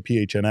bonus code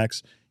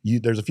PHNX.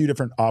 There's a few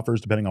different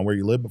offers depending on where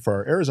you live, but for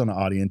our Arizona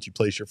audience, you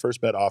place your first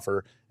bet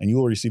offer and you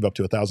will receive up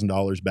to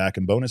 $1,000 back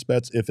in bonus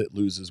bets if it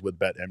loses with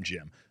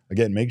BetMGM.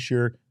 Again, make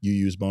sure you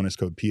use bonus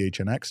code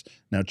PHNX.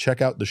 Now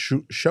check out the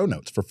show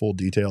notes for full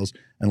details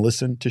and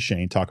listen to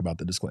Shane talk about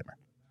the disclaimer.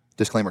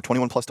 Disclaimer,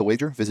 21 plus to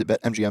wager. Visit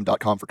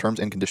BetMGM.com for terms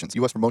and conditions.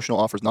 U.S. promotional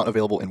offers not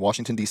available in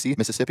Washington, D.C.,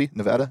 Mississippi,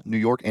 Nevada, New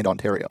York, and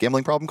Ontario.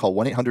 Gambling problem? Call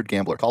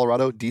 1-800-GAMBLER.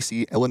 Colorado,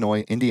 D.C.,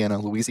 Illinois, Indiana,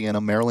 Louisiana,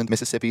 Maryland,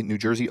 Mississippi, New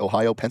Jersey,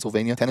 Ohio,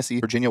 Pennsylvania, Tennessee,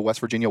 Virginia,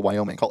 West Virginia,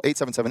 Wyoming. Call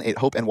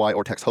 877-8-HOPE-NY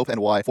or text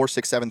HOPE-NY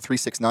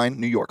 467-369,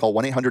 New York. Call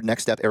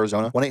 1-800-NEXT-STEP,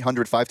 Arizona.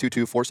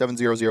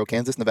 1-800-522-4700,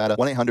 Kansas, Nevada.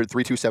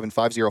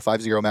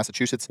 1-800-327-5050,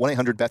 Massachusetts.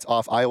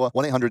 1-800-BETS-OFF, Iowa.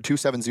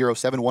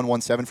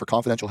 1-800-270-7117 for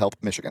confidential help,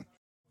 Michigan.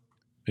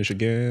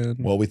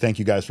 Well, we thank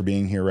you guys for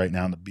being here right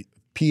now on the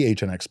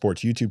PHNX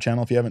Sports YouTube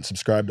channel. If you haven't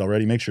subscribed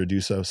already, make sure to do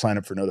so. Sign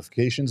up for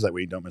notifications. That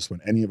way you don't miss when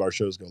any of our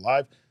shows go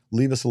live.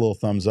 Leave us a little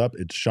thumbs up.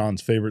 It's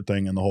Sean's favorite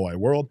thing in the whole wide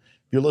world.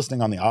 If you're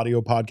listening on the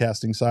audio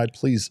podcasting side,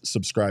 please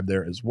subscribe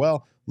there as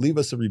well. Leave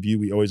us a review.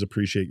 We always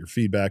appreciate your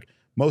feedback.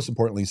 Most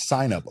importantly,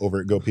 sign up over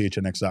at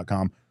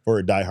gophnx.com for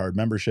a Die Hard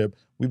membership.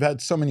 We've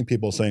had so many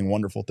people saying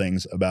wonderful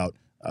things about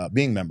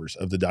being members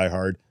of the Die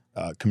Hard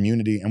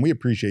community, and we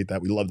appreciate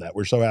that. We love that.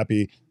 We're so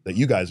happy that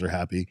you guys are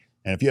happy.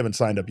 And if you haven't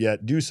signed up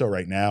yet, do so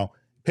right now.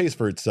 It pays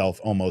for itself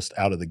almost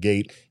out of the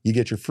gate. You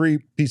get your free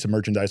piece of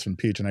merchandise from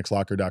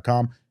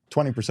phnxlocker.com,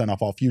 20%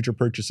 off all future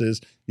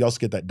purchases. You also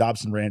get that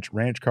Dobson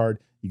Ranch card.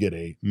 You get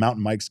a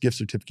Mountain Mike's gift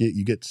certificate.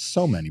 You get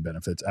so many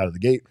benefits out of the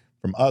gate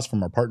from us,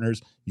 from our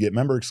partners. You get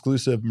member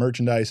exclusive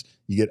merchandise.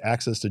 You get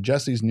access to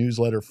Jesse's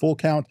newsletter, Full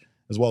Count,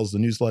 as well as the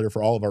newsletter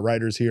for all of our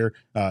writers here.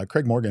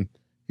 Craig Morgan,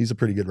 he's a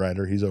pretty good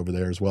writer. He's over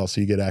there as well,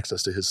 so you get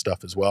access to his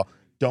stuff as well.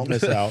 Don't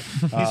miss out.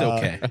 He's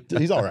okay.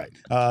 He's all right.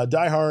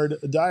 Die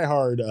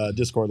Hard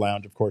Discord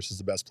Lounge, of course, is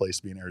the best place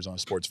to be an Arizona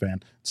sports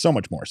fan. So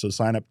much more. So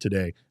sign up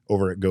today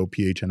over at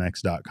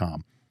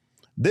gophnx.com.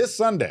 This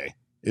Sunday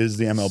is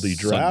the MLB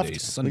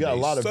Draft. We got a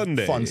lot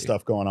of fun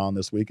stuff going on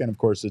this weekend. Of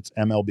course, it's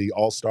MLB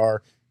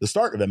All-Star, the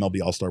start of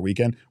MLB All-Star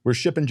weekend. We're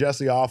shipping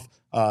Jesse off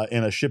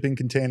in a shipping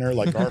container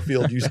like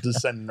Garfield used to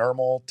send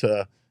Nermal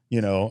to,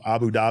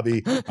 Abu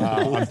Dhabi.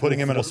 I'm putting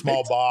him in a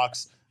small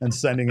box and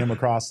sending him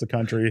across the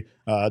country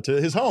to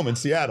his home in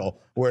Seattle,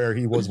 where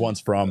he was once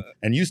from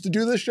and used to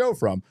do this show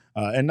from.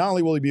 And not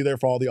only will he be there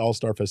for all the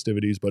All-Star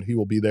festivities, but he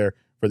will be there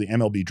for the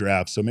MLB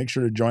Draft. So make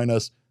sure to join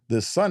us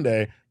this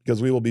Sunday,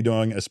 because we will be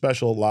doing a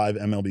special live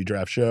MLB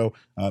Draft show.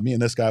 Me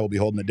and this guy will be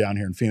holding it down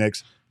here in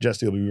Phoenix.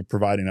 Jesse will be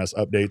providing us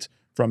updates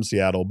from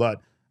Seattle.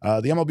 But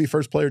the MLB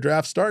First Player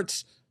Draft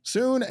starts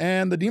soon,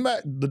 and the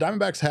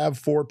Diamondbacks have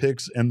 4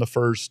 picks in the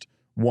first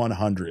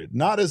 100.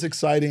 Not as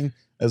exciting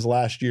as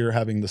last year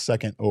having the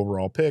second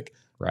overall pick,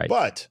 right?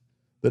 But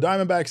the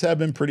Diamondbacks have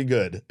been pretty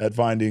good at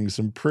finding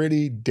some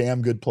pretty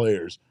damn good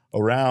players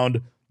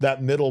around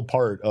that middle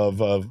part of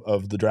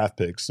the draft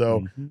picks.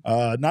 So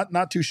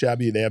not too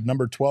shabby. They have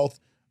number 12th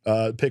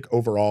pick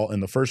overall in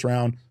the first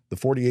round, the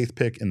 48th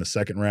pick in the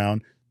second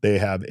round. They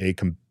have a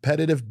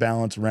competitive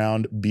balance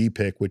round B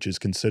pick, which is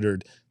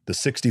considered the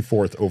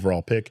 64th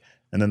overall pick.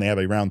 And then they have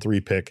a round 3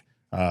 pick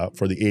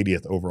for the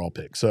 80th overall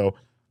pick. So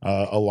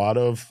a lot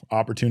of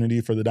opportunity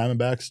for the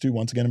Diamondbacks to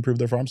once again improve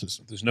their farm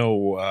system. There's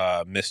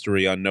no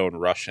mystery unknown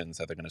Russians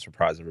that they're going to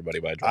surprise everybody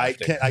by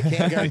drafting. I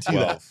can't guarantee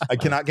that. I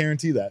cannot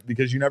guarantee that,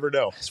 because you never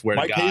know.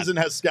 Mike Hazen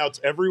has scouts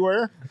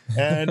everywhere,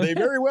 and they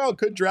very well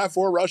could draft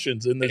 4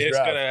 Russians in this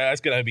draft.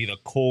 It's gonna be the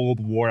Cold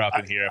War up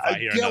in here if I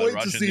hear another Russian. I can't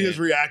wait to see his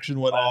reaction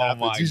when that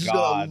happens. He's just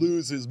going to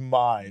lose his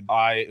mind.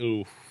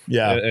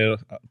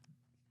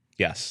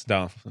 Yes.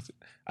 No.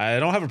 I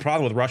don't have a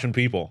problem with Russian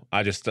people.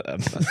 I just don't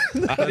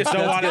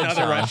want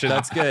another Russian.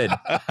 That's good.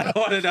 I don't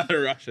want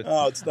another Russian.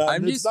 Oh, it's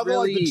not. It's not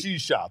like the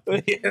cheese shop.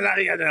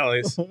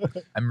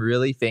 I'm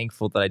really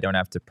thankful that I don't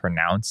have to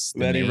pronounce the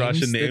many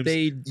Russian names.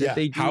 They do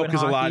Hauk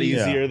is a lot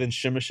easier than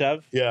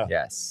Shimashev. Yeah.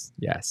 Yes.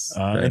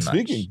 And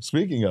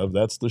speaking of,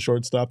 that's the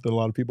shortstop that a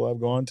lot of people have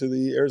going to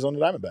the Arizona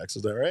Diamondbacks.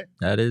 Is that right?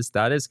 That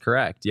is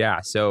correct. Yeah.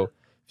 So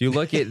if you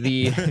look at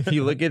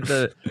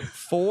the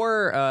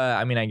 4,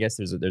 I guess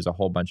there's a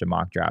whole bunch of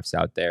mock drafts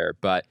out there,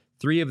 but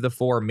 3 of the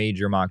 4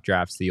 major mock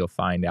drafts that you'll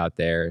find out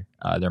there,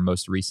 their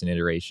most recent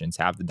iterations,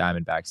 have the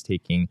Diamondbacks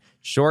taking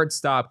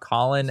shortstop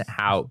Colin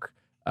Hauk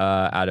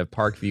out of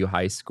Parkview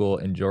High School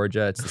in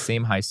Georgia. It's the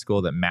same high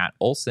school that Matt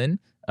Olson,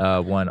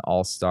 one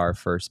All-Star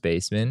first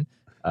baseman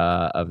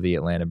of the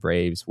Atlanta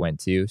Braves, went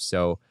to.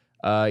 So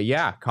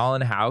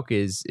Colin Hauk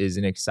is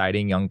an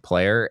exciting young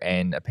player,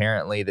 and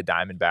apparently the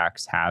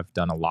Diamondbacks have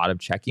done a lot of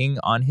checking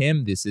on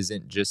him. This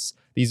isn't just,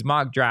 these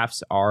mock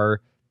drafts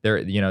are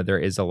there. There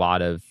is a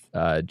lot of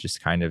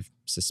just kind of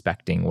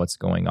suspecting what's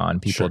going on.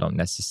 People don't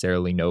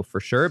necessarily know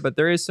for sure, but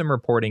there is some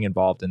reporting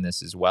involved in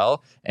this as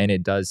well. And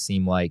it does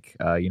seem like,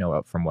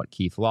 from what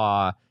Keith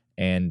Law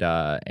and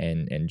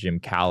Jim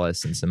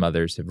Callis and some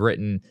others have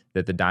written,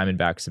 that the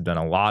Diamondbacks have done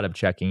a lot of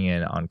checking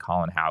in on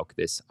Colin Hauk,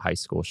 this high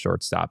school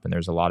shortstop, and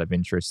there's a lot of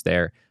interest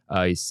there.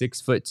 He's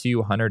 6'2",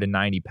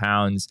 190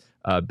 pounds.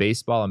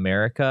 Baseball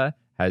America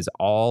has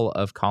all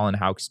of Colin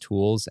Houck's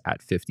tools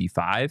at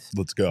 55.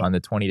 Let's go on the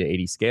 20 to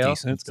 80 scale.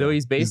 Decent. So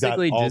he's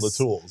basically all just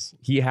the tools.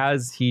 He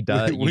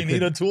does. We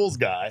need a tools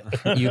guy.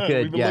 You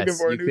could, We've been looking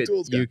for a new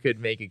tools guy. You could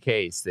make a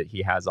case that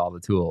he has all the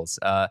tools.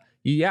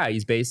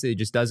 He's basically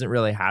just doesn't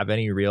really have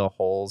any real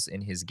holes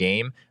in his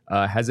game.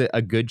 Has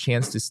a good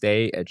chance to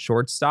stay at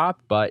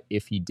shortstop, but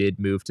if he did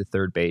move to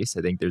third base,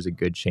 I think there's a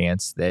good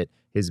chance that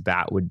his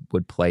bat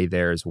would play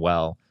there as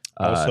well.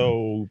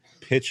 Also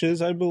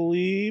pitches, I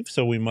believe.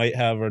 So we might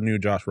have our new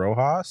Josh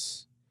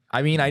Rojas.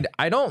 I mean,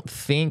 I don't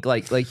think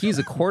like he's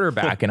a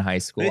quarterback in high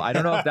school. I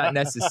don't know if that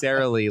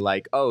necessarily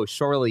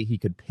surely he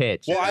could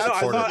pitch. Well, I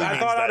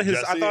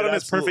thought on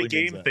his perfect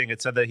game that. thing,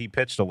 it said that he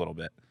pitched a little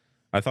bit.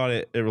 I thought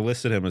it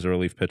listed him as a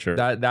relief pitcher.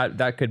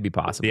 That could be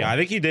possible. Yeah, I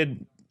think he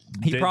did.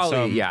 He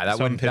probably that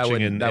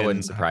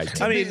wouldn't surprise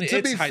me. I mean,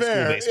 it's high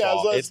school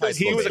baseball.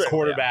 He was a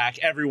quarterback.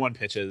 Yeah. Everyone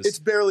pitches. It's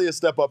barely a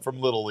step up from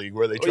Little League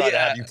where they try to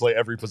have you play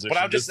every position.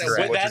 But I'm just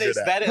saying that is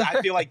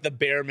I feel like the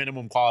bare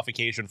minimum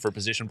qualification for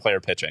position player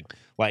pitching.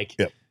 Like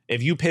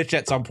if you pitched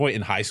at some point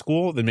in high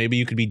school, then maybe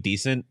you could be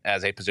decent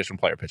as a position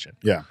player pitching.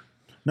 Yeah.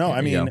 No, I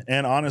mean,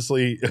 and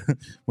honestly,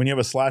 when you have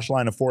a slash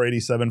line of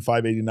 487,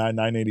 589,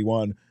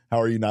 981,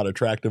 how are you not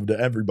attractive to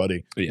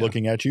everybody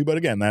looking at you? But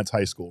again, that's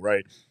high school,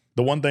 right?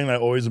 The one thing that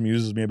always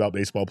amuses me about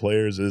baseball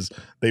players is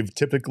they've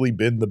typically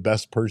been the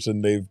best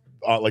person they've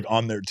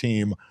on their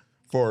team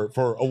for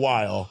a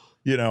while,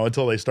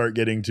 until they start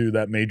getting to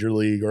that major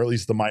league or at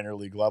least the minor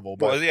league level.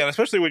 But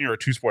especially when you're a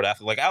two-sport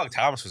athlete. Like Alec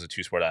Thomas was a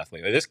two-sport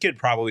athlete. Like, this kid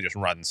probably just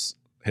runs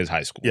his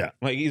high school. Yeah.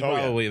 Like he's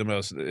probably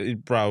he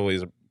probably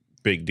is a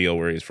big deal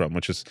where he's from,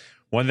 which is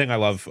one thing I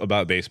love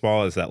about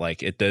baseball is that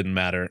like it doesn't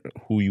matter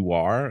who you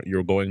are,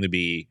 you're going to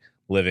be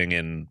living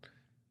in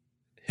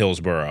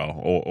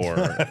Hillsboro or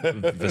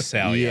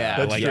Visalia.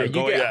 Yeah, like you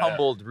get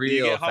humbled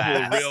real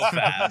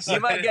fast. You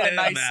might get a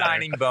nice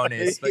signing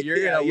bonus, but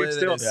you're gonna live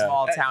in a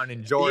small town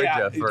in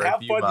Georgia for a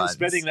few months. Have fun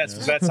spending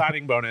that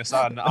signing bonus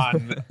on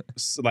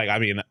like I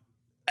mean.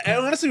 It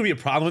honestly would be a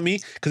problem with me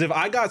because if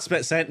I got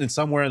sent in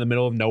somewhere in the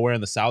middle of nowhere in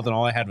the South and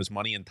all I had was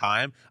money and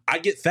time,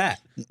 I'd get fat.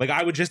 Like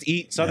I would just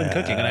eat Southern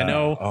cooking, and I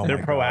know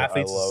they're pro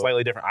athletes, it's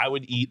slightly different. I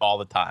would eat all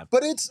the time,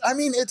 but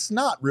it's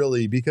not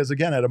really because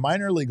again, at a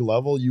minor league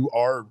level, you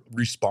are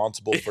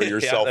responsible for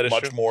yourself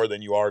much more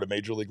than you are at a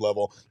major league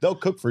level. They'll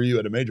cook for you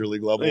at a major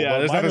league level. Yeah,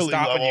 there's nothing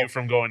stopping you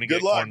from going to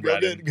get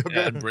cornbread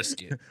and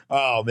brisket.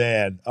 Oh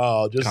man,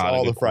 just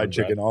all the fried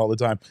chicken all the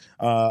time.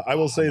 I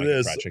will say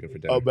this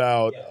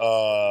about.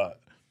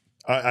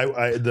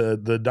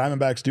 The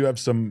Diamondbacks do have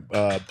some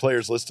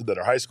players listed that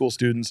are high school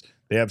students.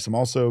 They have some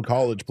also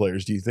college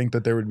players. Do you think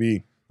that there would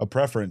be a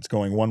preference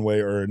going one way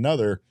or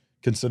another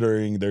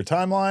considering their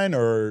timeline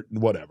or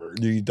whatever?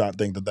 Do you not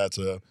think that that's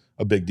a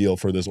big deal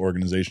for this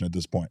organization at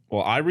this point?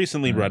 Well, I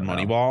recently read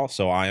Moneyball,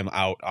 so I am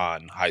out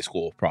on high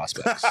school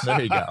prospects.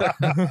 There you go.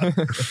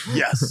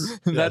 Yes.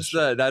 That's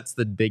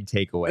the big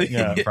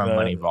takeaway from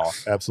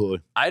Moneyball.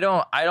 Absolutely. I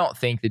don't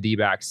think the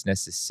D-backs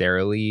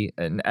necessarily,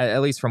 and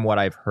at least from what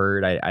I've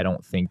heard, I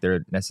don't think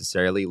they're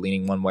necessarily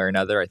leaning one way or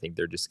another. I think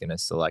they're just going to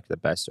select the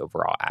best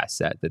overall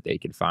asset that they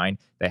can find.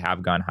 They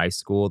have gone high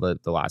school the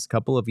last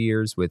couple of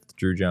years with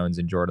Drew Jones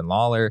and Jordan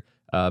Lawler.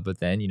 But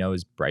then,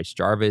 is Bryce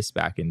Jarvis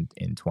back in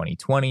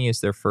 2020 is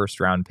their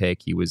first round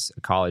pick. He was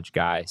a college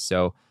guy.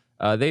 So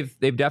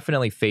they've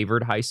definitely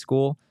favored high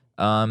school,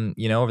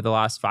 over the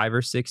last 5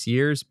 or 6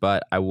 years,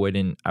 but I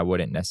wouldn't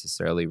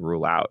necessarily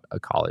rule out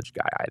a college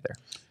guy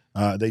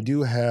either. They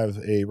do have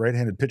a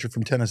right-handed pitcher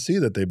from Tennessee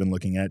that they've been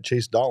looking at,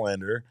 Chase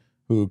Dollander,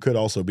 who could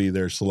also be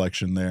their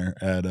selection there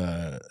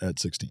at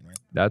 16, right?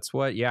 That's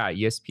what,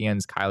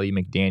 ESPN's Kylie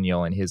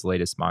McDaniel in his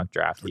latest mock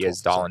draft. He has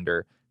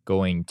Dollander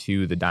going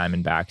to the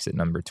Diamondbacks at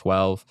number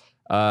 12.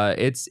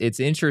 It's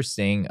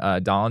interesting.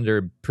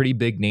 Dollander, pretty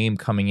big name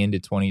coming into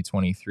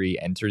 2023,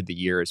 entered the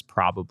year as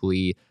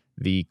probably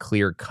the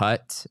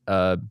clear-cut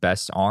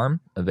best arm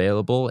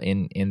available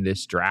in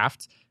this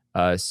draft.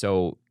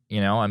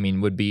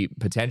 Would be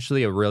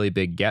potentially a really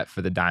big get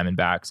for the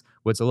Diamondbacks.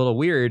 What's a little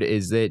weird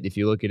is that if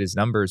you look at his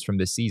numbers from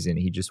this season,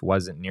 he just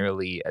wasn't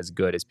nearly as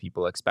good as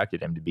people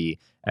expected him to be.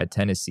 At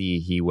Tennessee,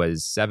 he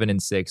was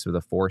 7-6 with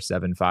a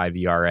 4.75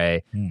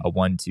 ERA, a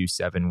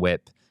 1.27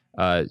 WHIP,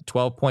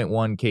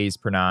 12.1 Ks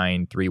per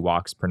 9, 3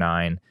 walks per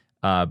 9.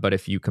 But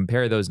if you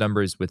compare those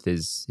numbers with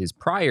his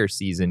prior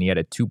season, he had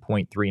a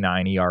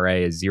 2.39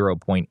 ERA, a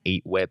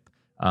 0.8 WHIP,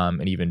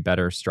 and even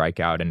better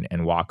strikeout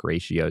and walk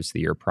ratios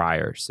the year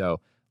prior. So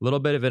a little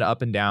bit of an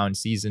up and down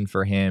season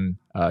for him.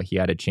 He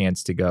had a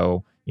chance to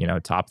go,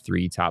 top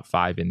 3, top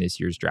 5 in this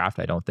year's draft.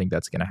 I don't think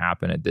that's going to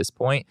happen at this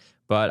point,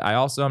 but I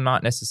also am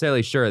not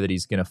necessarily sure that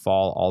he's going to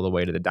fall all the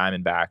way to the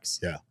Diamondbacks.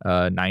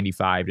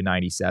 95 to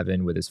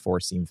 97 with his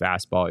 4-seam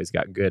fastball. He's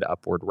got good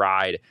upward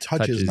ride.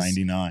 Touches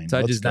 99.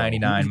 Touches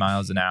 99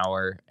 miles an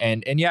hour.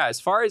 And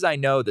as far as I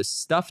know, the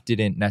stuff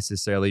didn't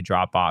necessarily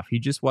drop off. He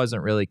just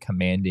wasn't really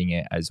commanding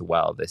it as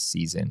well this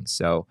season.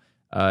 So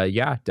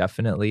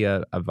definitely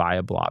a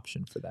viable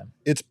option for them.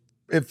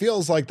 It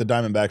feels like the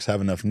Diamondbacks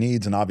have enough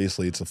needs, and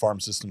obviously it's a farm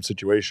system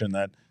situation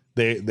that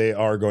they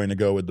are going to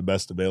go with the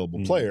best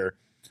available player.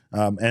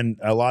 and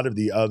a lot of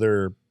the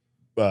other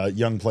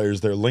young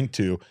players they're linked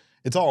to.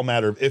 It's all a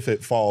matter of if they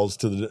fall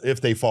to the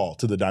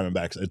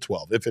Diamondbacks at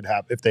 12,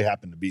 if they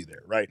happen to be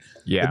there, right?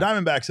 Yeah. The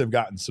Diamondbacks have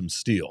gotten some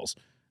steals,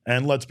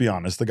 and let's be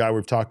honest, the guy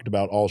we've talked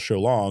about all show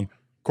long,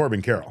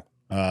 Corbin Carroll.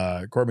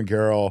 Corbin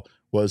Carroll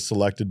was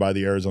selected by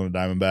the Arizona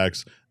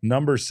Diamondbacks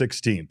number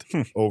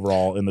 16th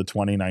overall in the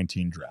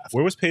 2019 draft.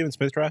 Where was Pavin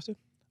Smith drafted?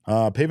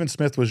 Pavin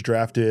Smith was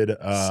drafted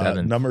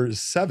number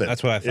 7.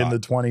 That's what I thought. In the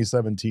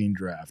 2017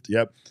 draft.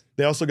 Yep.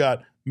 They also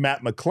got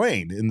Matt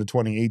McClain in the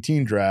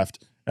 2018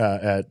 draft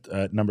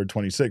at number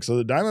 26. So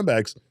the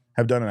Diamondbacks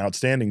have done an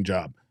outstanding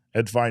job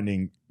at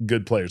finding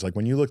good players. Like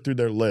when you look through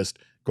their list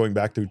going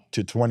back to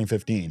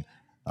 2015,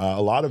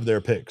 a lot of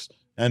their picks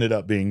ended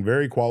up being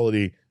very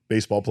quality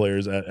baseball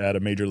players at a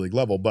major league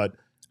level. But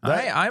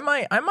I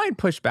might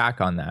push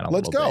back on that a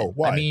let's little go. bit.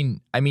 Why?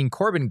 I mean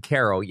Corbin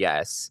Carroll,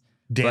 yes.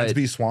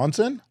 Dansby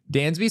Swanson?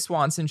 Dansby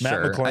Swanson, Matt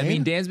sure. McClain? I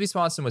mean, Dansby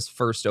Swanson was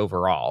first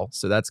overall,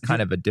 so that's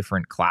kind of a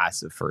different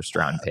class of first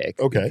round pick.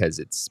 Okay. Because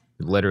it's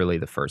literally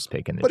the first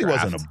pick in the draft. But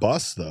he wasn't a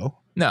bust, though.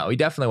 No, he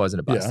definitely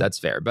wasn't a bust. Yeah. That's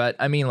fair. But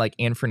I mean, like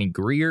Anthony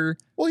Greer.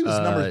 Well, he was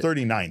number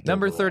 39.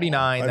 Number overall.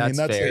 39, I mean,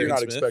 that's fair. You're not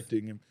Smith?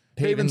 expecting him.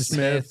 Pavin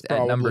Smith at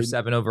number probably.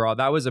 7 overall.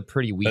 That was a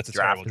pretty weak That's a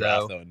terrible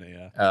draft, draft, though.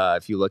 Yeah.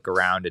 If you look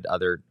around at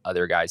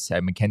other guys,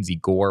 Mackenzie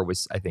Gore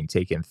was, I think,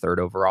 taken 3rd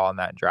overall in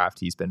that draft.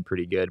 He's been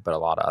pretty good, but a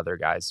lot of other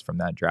guys from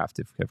that draft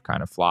have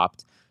kind of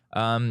flopped.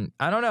 I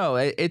don't know.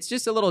 It's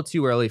just a little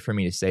too early for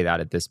me to say that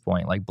at this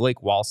point. Like Blake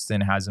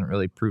Walston hasn't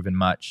really proven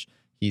much.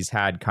 He's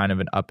had kind of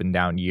an up and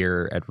down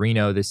year at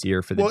Reno this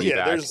year for the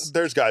D-backs. Yeah,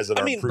 there's guys that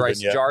aren't proven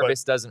Bryce yet.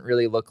 Jarvis doesn't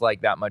really look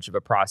like that much of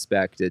a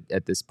prospect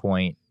at this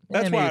point.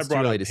 That's Maybe why I it's too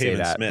brought early up to say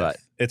Pavin that, Smith. but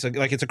It's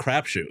a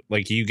crapshoot.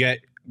 Like you got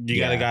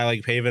a guy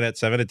like Pavin at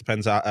 7. It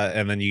depends on,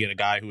 and then you get a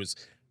guy who's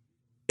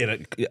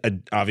in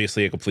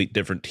obviously a complete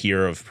different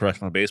tier of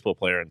professional baseball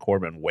player, and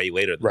Corbin way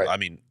later. Right. I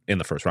mean, in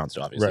the first round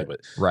still, obviously, but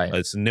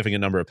a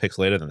significant number of picks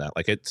later than that.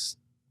 Like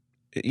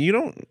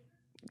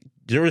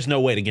there is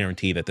no way to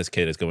guarantee that this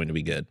kid is going to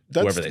be good,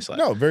 whoever they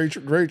select. No, very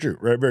true, very true,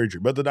 right, very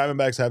true. But the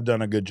Diamondbacks have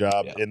done a good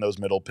job in those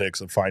middle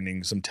picks of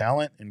finding some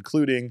talent,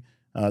 including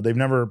they've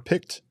never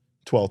picked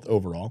 12th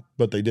overall,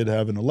 but they did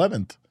have an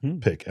 11th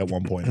pick at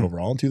one point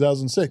overall in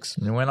 2006.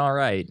 It went all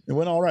right. It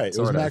went all right.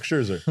 Sort it was of. Max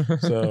Scherzer.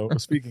 So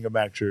speaking of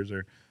Max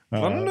Scherzer, I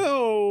don't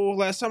know.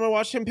 Last time I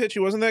watched him pitch, he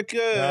wasn't that good.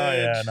 Oh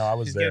yeah, no, I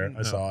was there.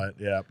 I saw it.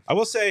 Yeah, I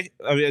will say.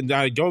 I mean,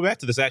 going back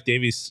to the Zach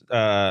Davies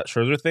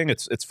Scherzer thing,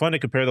 it's fun to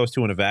compare those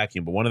two in a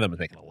vacuum, but one of them is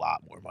making a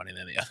lot more money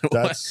than the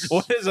other.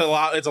 One is a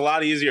lot. It's a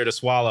lot easier to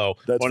swallow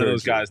one of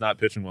those guys not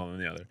pitching well than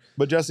the other.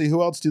 But Jesse,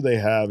 who else do they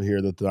have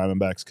here that the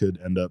Diamondbacks could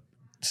end up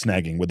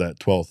snagging with that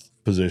 12th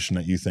position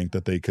that you think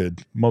that they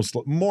could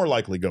more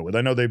likely go with?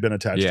 I know they've been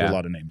attached to a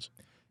lot of names.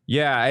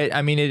 Yeah,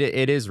 I mean,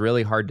 it is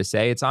really hard to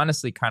say. It's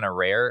honestly kind of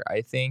rare,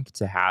 I think,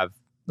 to have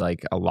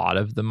like a lot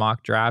of the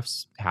mock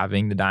drafts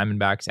having the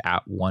Diamondbacks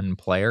at one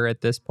player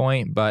at this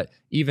point. But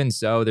even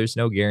so, there's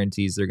no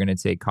guarantees they're going to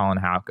take Colin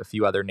Houck. A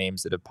few other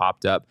names that have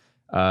popped up.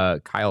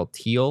 Kyle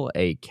Teal,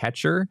 a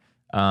catcher.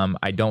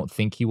 I don't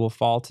think he will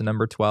fall to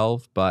number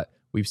 12, but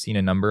we've seen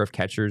a number of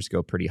catchers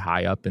go pretty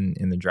high up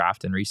in the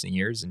draft in recent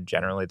years, and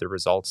generally the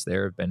results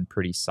there have been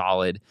pretty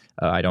solid.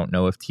 I don't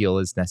know if Teal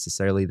is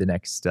necessarily the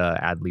next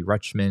Adley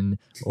Rutschman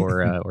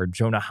or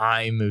Jonah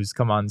Heim, who's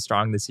come on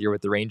strong this year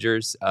with the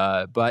Rangers.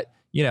 But,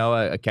 you know,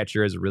 a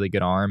catcher has a really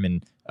good arm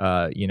and,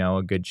 you know,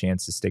 a good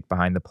chance to stick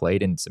behind the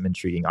plate and some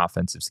intriguing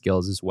offensive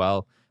skills as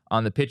well.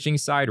 On the pitching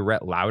side,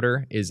 Rhett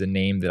Lauder is a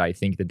name that I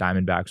think the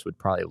Diamondbacks would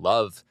probably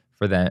love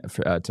for them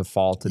to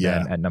fall to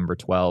them at number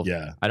 12.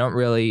 Yeah. I don't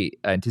really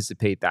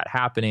anticipate that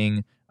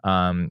happening.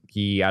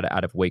 He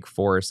out of Wake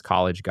Forest,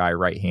 college guy,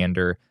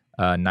 right-hander,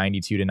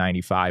 92 to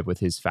 95 with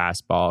his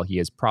fastball. He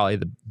is probably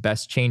the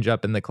best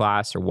changeup in the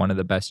class, or one of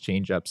the best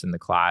changeups in the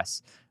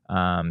class.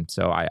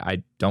 So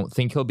I don't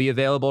think he'll be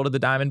available to the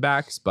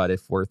Diamondbacks, but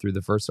if we're through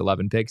the first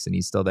 11 picks and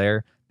he's still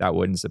there, that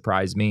wouldn't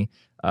surprise me.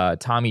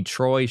 Tommy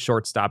Troy,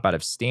 shortstop out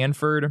of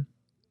Stanford,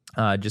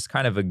 just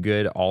kind of a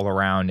good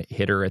all-around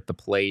hitter at the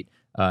plate.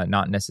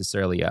 Not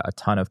necessarily a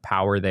ton of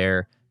power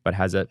there, but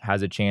has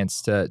a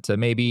chance to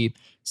maybe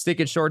stick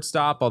at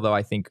shortstop, although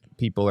I think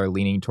people are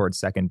leaning towards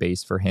second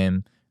base for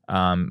him,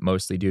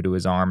 mostly due to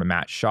his arm. And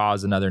Matt Shaw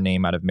is another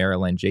name out of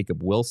Maryland.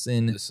 Jacob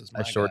Wilson,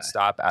 a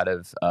shortstop out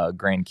of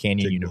Grand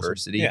Canyon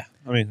University. Wilson.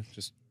 Yeah, I mean,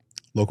 just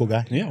local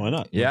guy. Yeah, why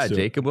not? Yeah,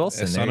 Jacob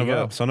Wilson.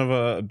 Son of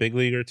a big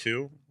leaguer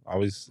too.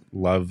 Always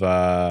love.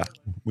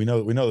 We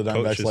know the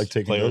Diamondbacks like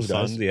taking those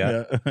guys.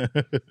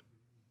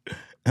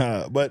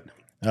 But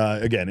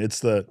again, it's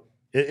the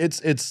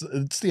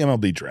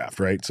MLB draft,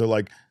 right? So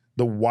like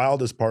the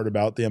wildest part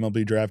about the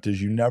MLB draft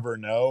is you never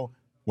know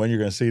when you're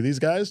going to see these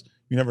guys.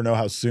 You never know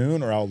how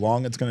soon or how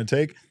long it's going to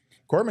take.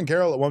 Corbin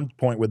Carroll at one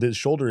point with his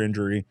shoulder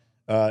injury,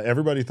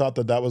 everybody thought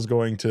that was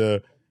going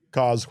to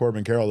cause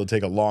Corbin Carroll to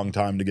take a long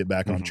time to get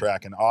back on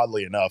track. And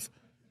oddly enough,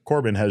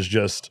 Corbin has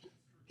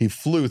he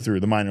flew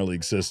through the minor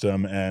league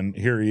system, and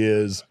here he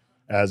is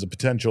as a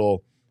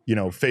potential,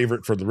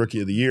 favorite for the Rookie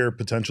of the Year,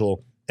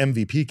 potential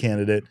MVP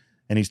candidate.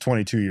 and he's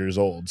 22 years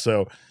old.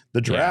 So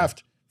the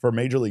draft for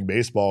Major League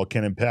Baseball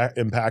can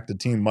impact a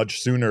team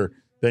much sooner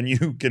than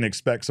you can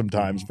expect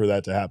sometimes for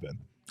that to happen.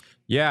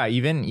 Yeah,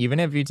 even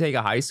if you take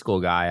a high school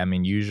guy, I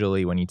mean,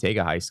 usually when you take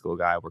a high school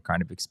guy, we're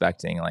kind of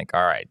expecting like,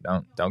 all right,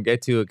 don't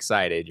get too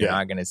excited. You're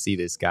not going to see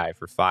this guy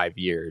for 5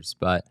 years.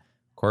 But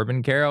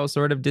Corbin Carroll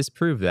sort of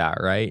disproved that,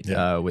 right?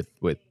 Yeah. With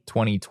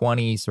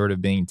 2020 sort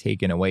of being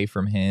taken away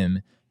from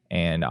him.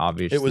 And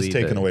obviously it was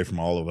taken away from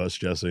all of us,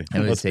 Jesse. It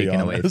was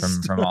taken away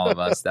from all of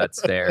us. That's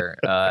fair.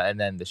 And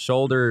then the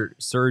shoulder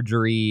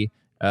surgery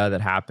that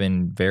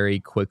happened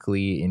very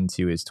quickly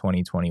into his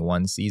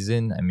 2021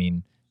 season. I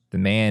mean, the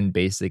man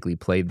basically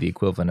played the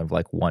equivalent of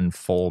like one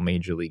full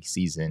major league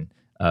season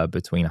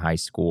between high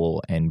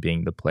school and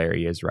being the player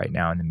he is right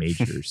now in the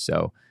majors.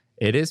 So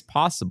it is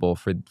possible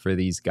for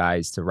these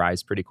guys to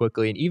rise pretty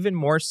quickly, and even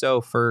more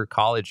so for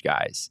college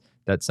guys.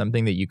 That's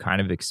something that you kind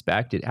of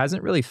expect. It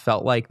hasn't really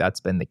felt like that's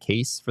been the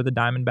case for the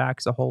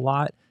Diamondbacks a whole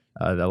lot.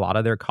 A lot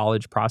of their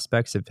college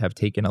prospects have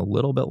taken a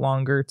little bit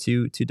longer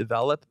to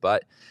develop.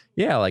 But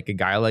yeah, like a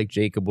guy like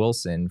Jacob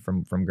Wilson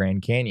from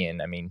Grand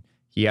Canyon, I mean,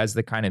 he has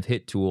the kind of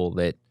hit tool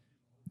that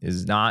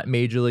is not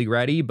major league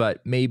ready,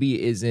 but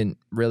maybe isn't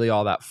really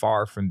all that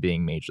far from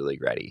being major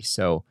league ready.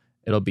 So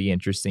it'll be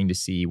interesting to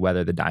see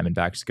whether the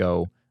Diamondbacks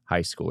go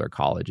high school or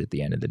college at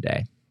the end of the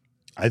day.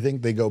 I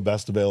think they go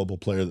best available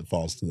player that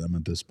falls to them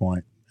at this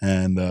point.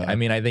 And I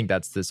mean, I think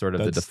that's the sort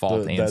of the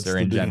default answer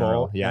in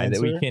general. Yeah, that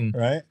we can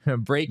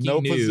breaking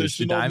news.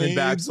 The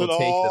Diamondbacks will take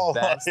the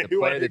best, the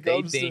player that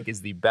they think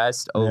is the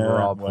best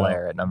overall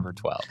player at number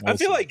 12. I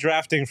feel like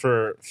drafting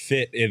for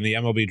fit in the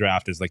MLB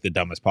draft is like the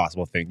dumbest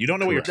possible thing. You don't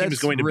know what your team is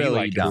going to be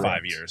like in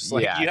 5 years.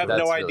 Like you have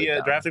no idea.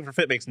 Really drafting for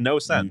fit makes no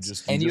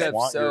sense. You have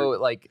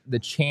like the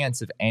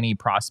chance of any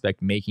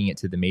prospect making it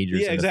to the majors.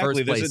 Yeah,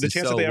 exactly. There's the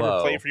chance that they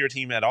ever play for your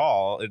team at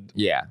all.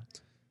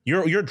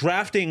 You're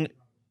drafting.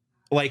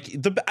 Like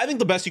I think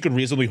the best you could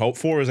reasonably hope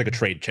for is like a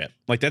trade chip.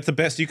 Like that's the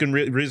best you can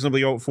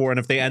reasonably hope for. And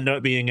if they end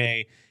up being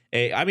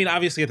I mean,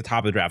 obviously at the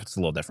top of the draft it's a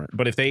little different.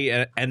 But if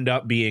they end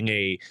up being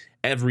a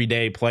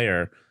everyday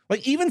player,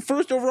 like even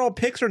first overall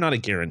picks are not a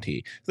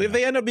guarantee. So if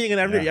they end up being an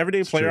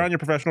everyday player on your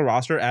professional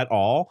roster at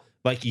all,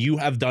 like you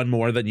have done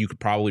more than you could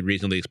probably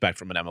reasonably expect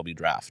from an MLB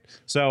draft.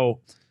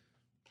 So,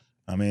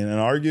 I mean, and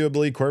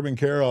arguably Corbin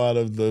Carroll out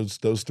of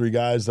those three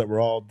guys that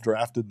were all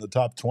drafted in the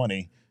top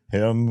 20.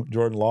 Him,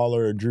 Jordan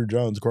Lawler, and Drew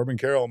Jones. Corbin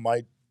Carroll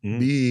might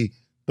be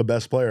the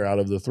best player out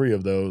of the three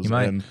of those.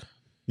 And,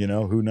 you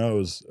know, who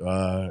knows?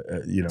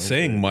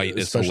 Saying might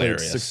is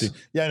hilarious.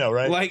 Yeah, I know,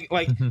 right?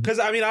 Like, because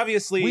I mean,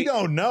 obviously we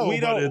don't know,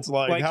 but it's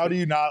like, how do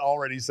you not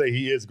already say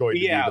he is going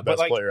to be the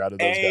best player out of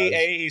those guys?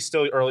 A, he's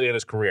still early in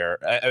his career,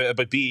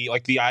 but B,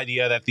 like the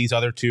idea that these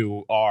other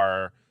two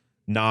are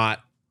not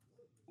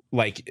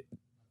like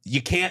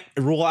you can't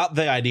rule out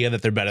the idea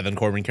that they're better than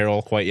Corbin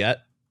Carroll quite yet.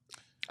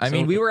 I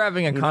mean, we were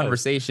having a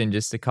conversation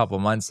just a couple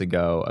months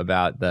ago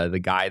about the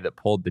guy that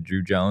pulled the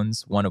Drew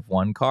Jones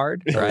 1-of-1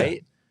 card,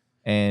 right?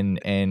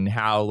 and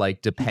how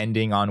like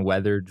depending on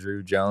whether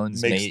Drew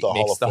Jones makes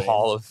the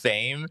Hall of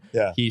Fame,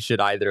 he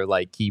should either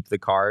like keep the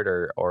card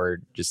or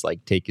just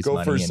like take his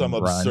money for and some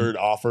absurd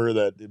offer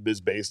that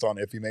is based on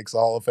if he makes the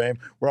Hall of Fame.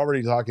 We're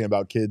already talking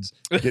about kids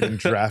getting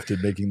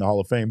drafted making the Hall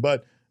of Fame,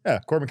 but yeah,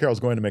 Corbin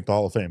Carroll's going to make the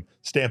Hall of Fame.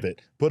 Stamp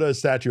it. Put a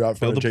statue out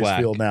front of Chase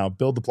Field now.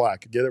 Build the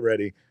plaque. Get it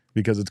ready.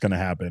 Because it's going to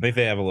happen. I think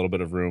they have a little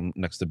bit of room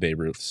next to Babe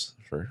Ruth's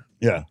for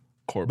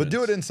Corbin. But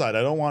do it inside.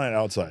 I don't want it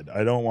outside.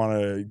 I don't want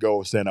to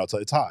go stand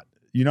outside. It's hot.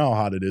 You know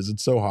how hot it is.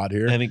 It's so hot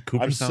here.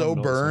 I'm so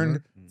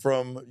burned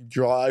from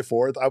July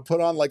 4th. I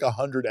put on like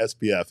 100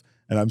 SPF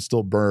and I'm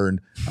still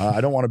burned. I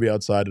don't want to be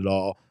outside at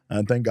all.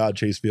 And thank God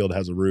Chase Field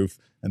has a roof.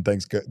 And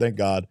thank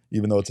God,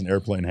 even though it's an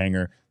airplane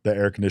hangar, the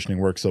air conditioning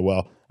works so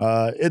well.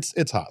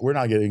 It's hot. We're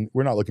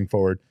not looking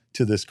forward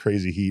to this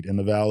crazy heat in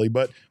the valley,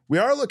 but we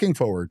are looking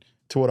forward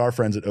to what our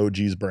friends at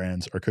OG's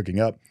Brands are cooking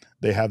up.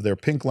 They have their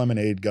pink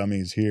lemonade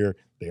gummies here.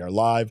 They are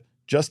live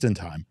just in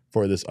time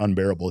for this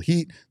unbearable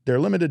heat. They're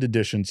limited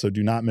edition, so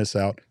do not miss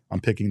out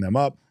on picking them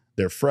up.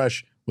 They're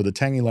fresh with a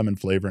tangy lemon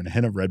flavor and a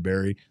hint of red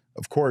berry.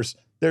 Of course,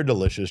 they're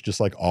delicious, just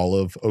like all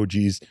of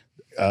OG's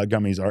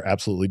gummies are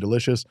absolutely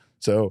delicious.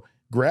 So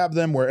grab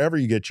them wherever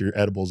you get your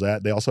edibles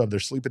at. They also have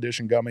their sleep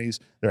edition gummies,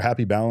 their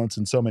happy balance,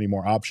 and so many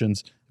more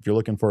options. If you're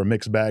looking for a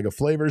mixed bag of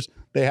flavors,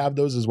 they have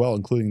those as well,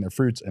 including their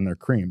fruits and their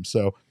creams.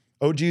 So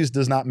OG's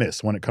does not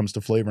miss when it comes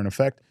to flavor and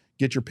effect.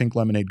 Get your pink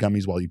lemonade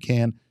gummies while you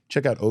can.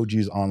 Check out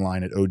OG's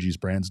online at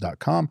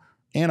ogsbrands.com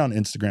and on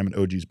Instagram at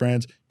OG's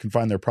Brands. You can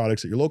find their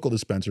products at your local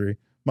dispensary.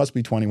 Must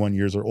be 21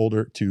 years or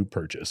older to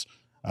purchase.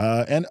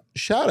 And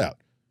shout out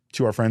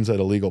to our friends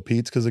at Illegal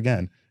Pete's because,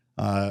 again,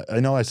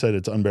 I know I said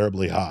it's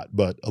unbearably hot,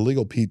 but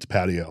Illegal Pete's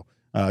patio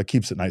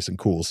keeps it nice and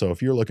cool. So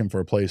if you're looking for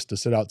a place to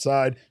sit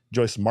outside,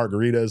 enjoy some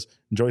margaritas,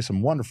 enjoy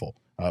some wonderful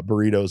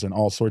burritos and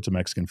all sorts of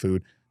Mexican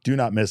food, do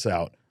not miss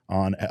out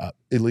on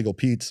Illegal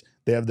Pete's.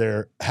 They have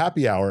their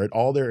happy hour at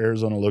all their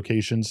Arizona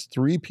locations,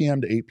 3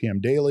 p.m. to 8 p.m.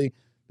 daily.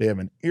 They have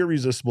an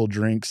irresistible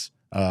drinks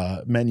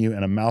menu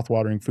and a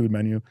mouthwatering food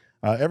menu,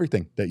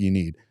 everything that you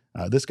need.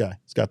 This guy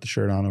has got the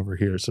shirt on over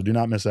here, so do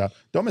not miss out.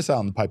 Don't miss out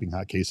on the piping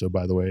hot queso,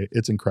 by the way.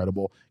 It's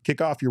incredible.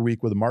 Kick off your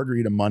week with a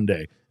Margarita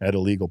Monday at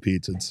Illegal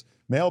Pete's. It's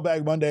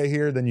Mailbag Monday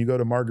here, then you go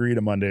to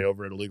Margarita Monday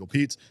over at Illegal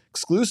Pete's.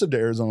 Exclusive to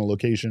Arizona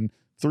location,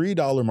 $3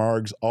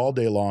 margs all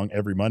day long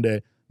every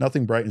Monday.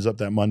 Nothing brightens up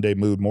that Monday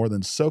mood more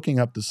than soaking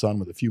up the sun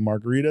with a few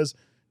margaritas.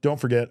 Don't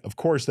forget, of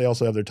course, they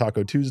also have their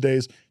Taco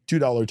Tuesdays,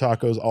 $2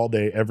 tacos all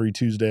day every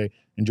Tuesday.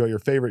 Enjoy your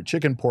favorite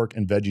chicken, pork,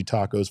 and veggie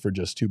tacos for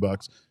just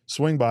 $2.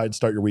 Swing by and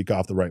start your week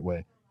off the right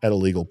way at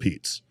Illegal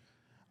Pete's.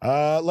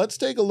 Let's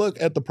take a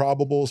look at the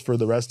probables for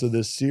the rest of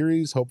this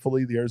series.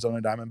 Hopefully, the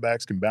Arizona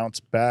Diamondbacks can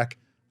bounce back.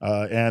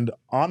 And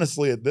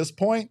honestly, at this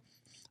point,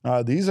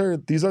 these are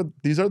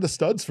the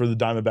studs for the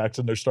Diamondbacks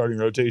in their starting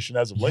rotation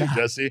as of late,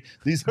 Jesse.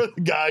 These are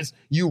the guys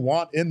you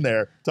want in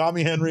there.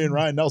 Tommy Henry and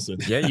Ryan Nelson.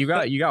 Yeah, you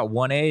got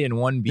 1A and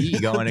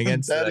 1B going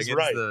against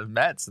the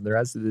Mets and the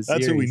rest of the series.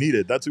 That's who we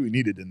needed. That's who we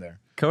needed in there.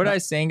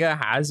 Kodai Senga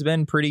has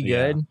been pretty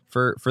good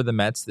for the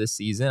Mets this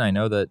season. I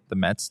know that the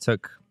Mets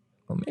took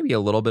maybe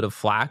a little bit of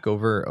flack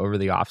over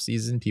the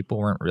offseason. People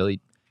weren't really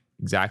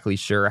exactly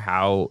sure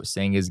how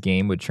Senga's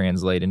game would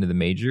translate into the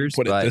majors.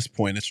 But at this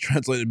point, it's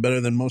translated better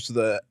than most of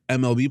the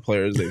MLB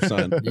players they've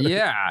signed.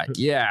 Yeah.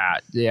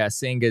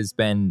 Senga's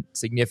been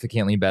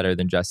significantly better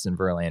than Justin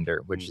Verlander,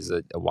 which is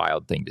a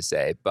wild thing to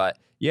say. But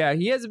yeah,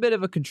 he has a bit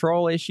of a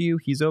control issue.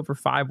 He's over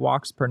 5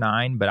 walks per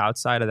 9, but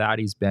outside of that,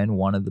 he's been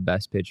one of the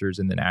best pitchers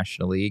in the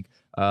National League.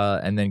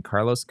 And then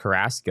Carlos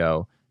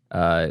Carrasco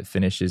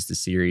finishes the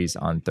series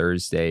on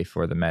Thursday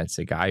for the Mets,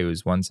 a guy who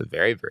was once a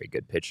very, very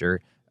good pitcher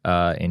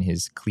in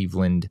his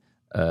Cleveland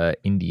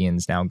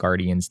Indians, now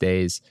Guardians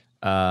days.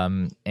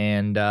 Not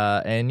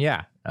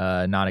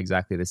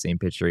exactly the same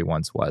pitcher he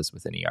once was,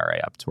 with an ERA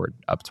up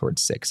toward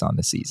 6 on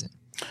the season.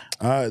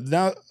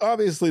 Now,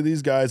 obviously,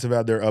 these guys have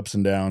had their ups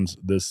and downs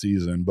this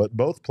season, but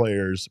both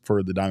players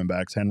for the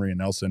Diamondbacks, Henry and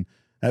Nelson,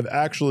 have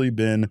actually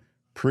been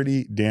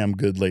pretty damn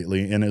good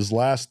lately. In his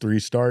last 3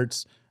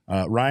 starts,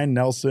 Ryan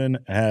Nelson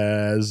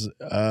has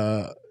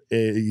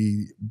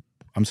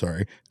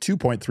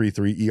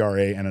 2.33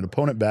 ERA and an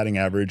opponent batting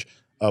average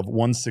of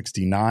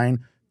 169.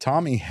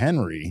 Tommy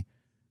Henry,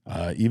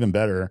 even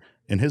better,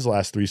 in his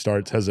last 3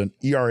 starts, has an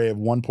ERA of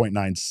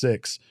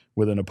 1.96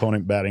 with an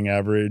opponent batting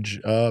average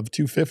of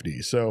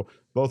 250. So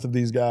both of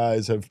these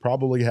guys have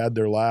probably had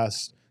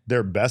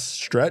their best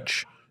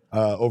stretch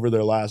over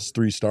their last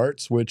 3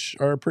 starts, which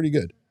are pretty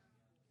good.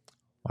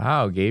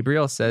 Wow.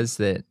 Gabriel says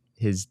that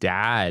his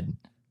dad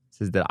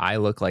says that I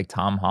look like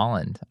Tom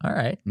Holland. All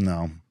right.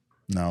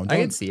 No, I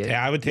can see it.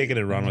 Yeah, I would take it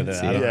and run with it.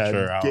 I'm not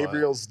sure how,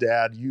 Gabriel's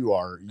dad, you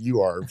are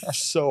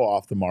so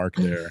off the mark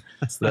there.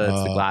 It's the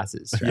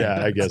glasses. Right?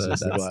 Yeah, I guess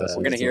it's the glasses.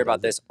 We're gonna hear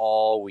about this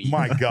all week.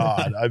 My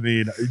God, I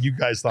mean, you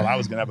guys thought I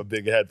was gonna have a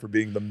big head for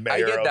being the mayor. I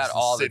get that of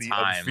all the the city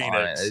time. of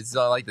Phoenix. It's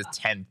like the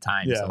 10th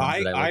time. Yeah.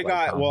 I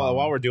got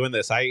while we're doing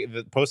this, I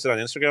posted on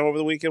Instagram over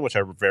the weekend, which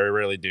I very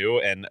rarely do,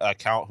 and an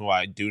account who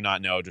I do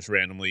not know just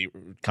randomly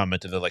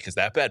commented that, like, "Is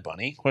that Bad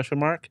Bunny?" ?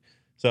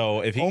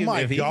 So if he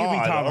can be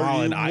Tom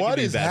Holland, I can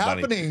be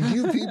Bad Bunny.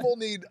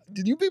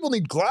 Do you people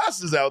need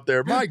glasses out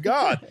there? My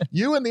God,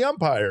 you and the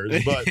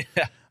umpires. But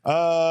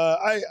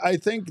I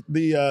think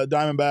the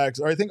Diamondbacks,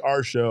 or I think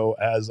our show,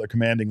 has a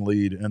commanding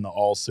lead in the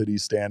all-city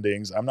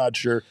standings. I'm not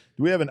sure.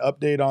 Do we have an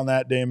update on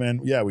that, Damon?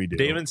 Yeah, we do.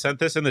 Damon sent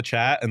this in the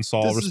chat, and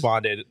Saul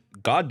responded,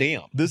 "God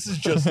damn, this is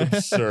just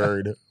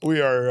absurd.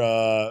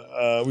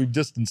 We've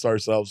distanced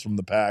ourselves from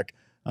the pack."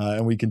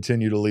 And we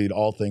continue to lead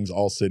all things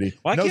all city.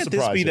 Why can't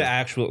this be the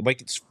actual,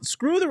 like,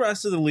 screw the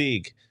rest of the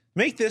league.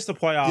 Make this the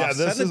playoffs. Yeah,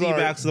 send the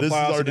D-backs to the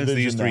playoffs against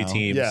these 3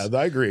 teams. Yeah,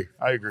 I agree.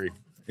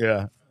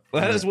 Yeah.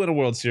 Let us win a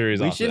World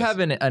Series. We should have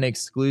an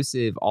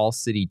exclusive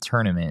all-city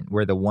tournament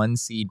where the 1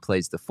 seed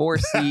plays the 4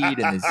 seed,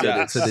 and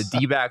so the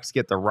D-backs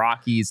get the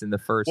Rockies in the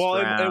first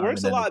round. Well, it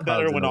works a lot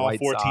better when all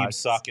 4 teams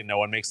suck and no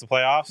one makes the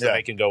playoffs. Yeah. And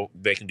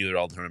they can do their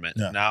own tournament.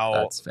 Yeah.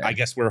 Now, I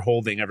guess we're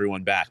holding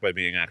everyone back by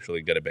being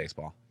actually good at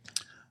baseball.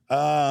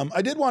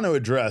 I did want to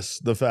address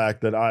the fact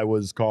that I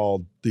was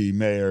called the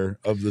mayor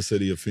of the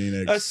city of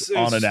Phoenix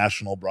on a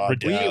national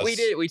broadcast.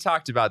 We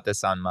talked about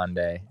this on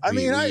Monday.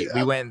 We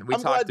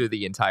talked through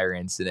the entire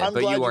incident,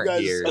 but you weren't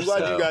here. I'm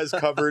glad you guys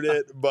covered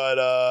it.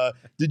 But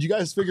did you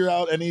guys figure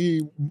out any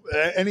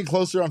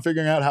closer on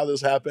figuring out how this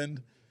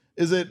happened?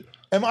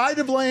 Am I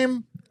to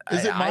blame?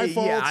 Is it my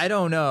fault? Yeah, I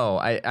don't know.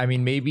 I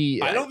mean,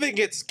 maybe. I don't think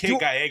it's Kate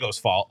Gallego's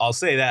fault. I'll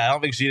say that. I don't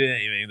think she did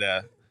anything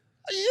to.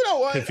 You know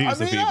what? I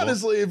mean,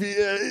 honestly,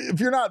 if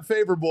you're not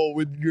favorable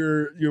with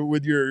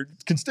your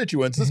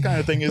constituents, this kind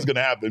of thing is going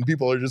to happen.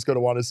 People are just going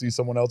to want to see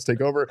someone else take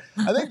over.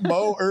 I think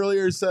Mo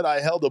earlier said I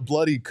held a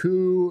bloody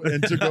coup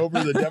and took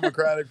over the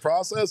democratic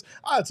process.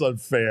 That's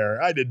unfair.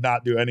 I did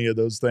not do any of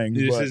those things.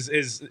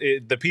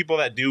 The people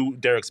that do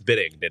Derek's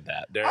bidding did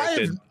that.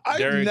 I've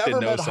never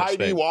met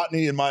Heidi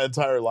Watney in my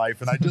entire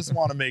life, and I just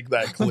want to make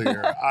that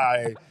clear.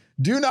 I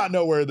do not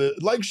know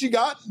she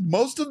got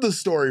most of the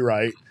story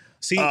right.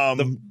 See,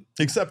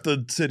 except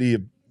the city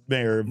of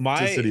mayor of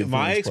the city of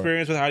my Phoenix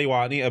experience with Heidi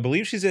Watney, I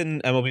believe she's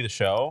in MLB The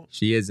Show.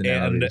 She is in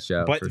MLB The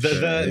Show, but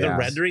the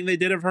rendering they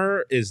did of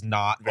her is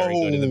not very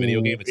good in the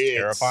video game. It's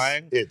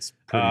terrifying. It's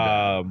pretty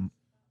bad.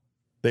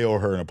 They owe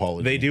her an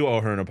apology. They do owe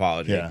her an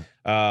apology.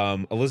 Yeah.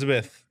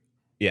 Elizabeth,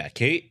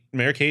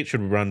 Mayor Kate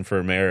should run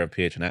for mayor of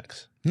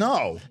PHNX.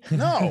 No,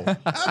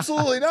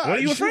 absolutely not. What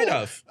are you afraid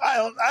of? I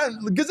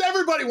don't, because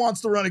everybody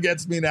wants to run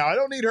against me now. I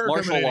don't need her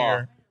Martial coming in law.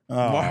 here.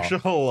 Oh.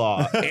 Martial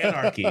law,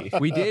 anarchy.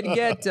 We did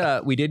get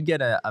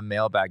a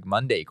Mailbag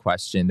Monday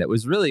question that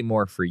was really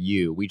more for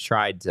you. We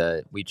tried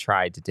to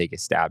take a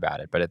stab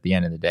at it, but at the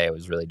end of the day, it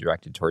was really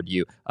directed toward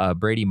you.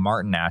 Brady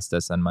Martin asked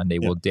us on Monday,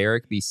 will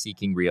Derek be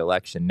seeking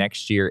re-election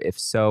next year? If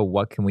so,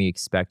 what can we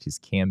expect his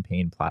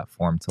campaign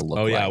platform to look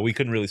like? Oh yeah, we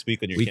couldn't really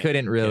speak on your. We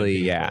couldn't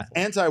really,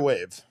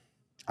 Anti-wave.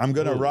 I'm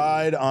going to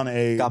ride on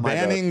a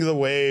banning the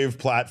wave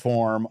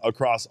platform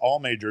across all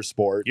major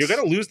sports. You're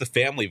going to lose the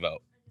family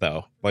vote,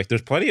 though. Like,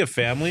 there's plenty of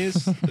families.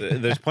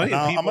 There's plenty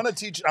of people. I'm going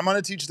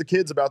to teach the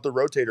kids about the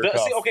rotator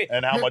cuff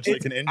and how much they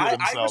can injure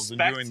themselves in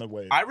doing the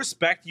wave. I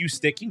respect you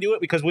sticking to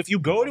it because if you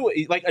go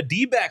to a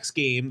D-backs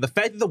game, the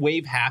fact that the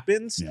wave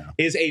happens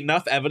is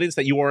enough evidence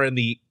that you are in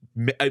the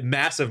a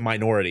massive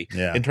minority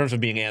in terms of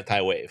being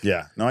anti-wave.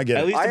 Yeah, no, I get it.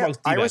 At least amongst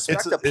I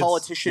respect a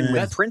politician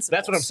with principles.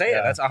 That's what I'm saying.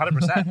 That's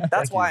 100%.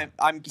 That's why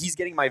he's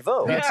getting my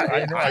vote.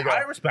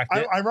 I respect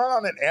it. I run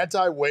on an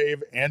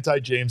anti-wave,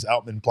 anti-James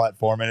Outman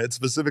platform, and it's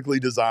specifically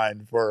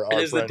designed for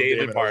our friend the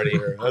David party.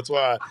 That's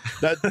why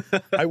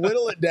I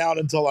whittle it down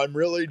until I'm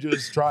really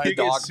just trying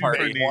to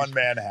make one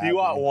man happy. You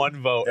want one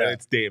vote, and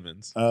it's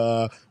Damon's.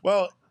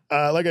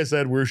 Like I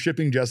said, we're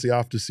shipping Jesse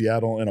off to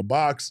Seattle in a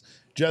box.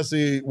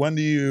 Jesse, when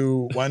do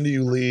you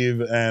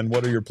leave, and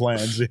what are your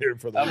plans here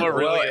for the? I'm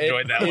really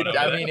enjoyed that one.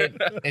 I mean,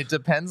 it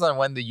depends on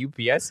when the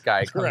UPS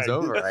guy comes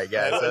over. I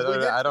guess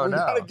I don't know.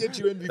 We gotta get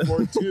you in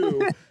before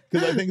 2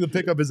 because I think the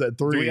pickup is at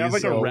 3. Do we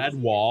have a red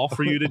wall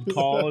for you to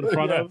call in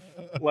front of,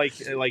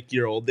 like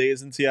your old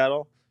days in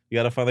Seattle? You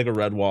got to find a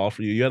red wall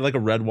for you. You had a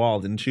red wall,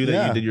 didn't you,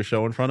 that you did your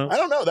show in front of? I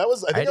don't know. I think that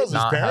was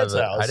his parents'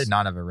 house. I did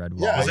not have a red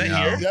wall. Yeah, was that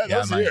here? Yeah, that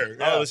was here.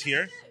 Oh, it was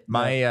here?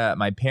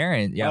 My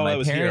parents'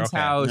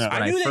 house. Yeah.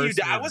 I knew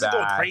that I wasn't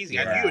going crazy.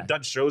 I knew you had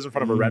done shows in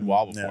front of a red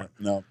wall before.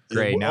 No.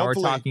 Great. Now we're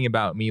talking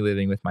about me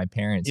living with my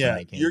parents when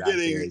I came back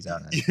to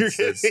Arizona.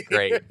 It's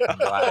great. I'm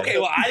glad. Okay,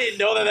 well, I didn't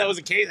know that was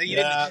the case. You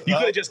could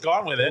have just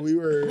gone with it. We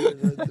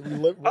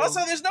lived.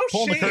 Also, there's no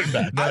shame.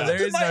 I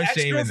lived with my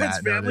ex-girlfriend's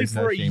family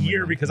for a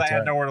year because I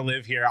had nowhere to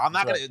live here. I'm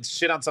not going to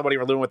shit on somebody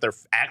for living with their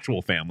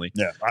actual family.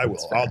 Yeah, I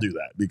will. I'll do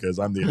that because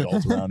I'm the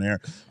adult around here.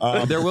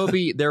 There will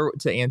be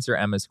to answer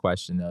Emma's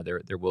question though.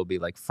 There will be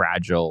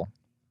fragile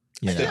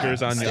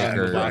stickers on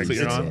your box that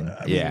you're on.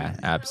 Yeah,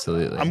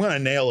 absolutely. I'm going to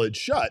nail it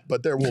shut,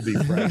 but there will be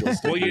fragile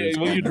stickers.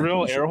 Will you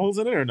drill air holes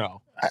in it or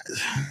no?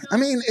 I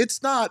mean,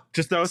 it's not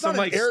just throw some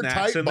an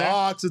airtight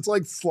box. It's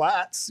like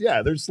slats.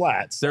 Yeah, there's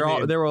slats. There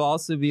will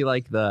also be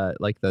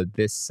the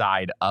this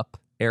side up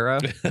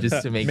era,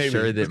 just to make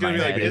sure that my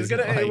head is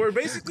we're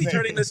basically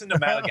turning this into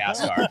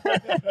Madagascar.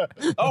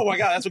 Oh my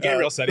god, that's what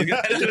Gabriel said.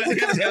 That's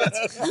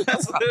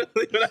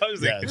literally what I was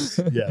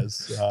thinking.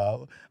 Yes.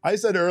 I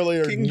said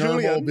earlier King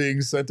Nermal Julian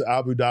being sent to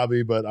Abu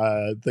Dhabi, but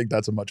I think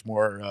that's a much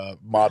more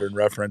modern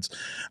reference.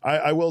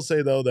 I will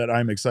say though that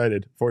I'm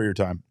excited for your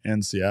time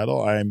in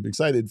Seattle. I'm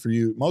excited for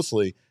you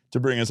mostly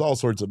to bring us all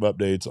sorts of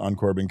updates on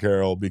Corbin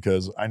Carroll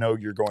because I know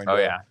you're going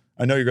to.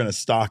 I know you're going to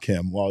stalk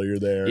him while you're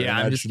there. Yeah,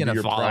 I'm just going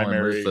to follow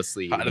him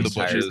ruthlessly. Out of the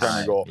bushes.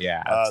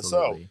 Yeah,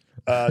 absolutely.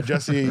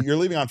 Jesse, you're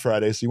leaving on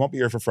Friday, so you won't be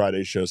here for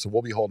Friday's show, so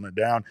we'll be holding it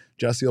down.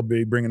 Jesse will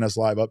be bringing us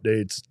live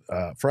updates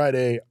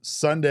Friday,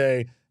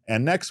 Sunday,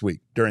 and next week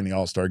during the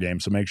All-Star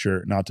game, so make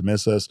sure not to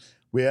miss us.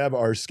 We have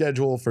our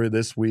schedule for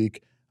this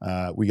week.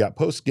 We got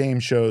post-game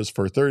shows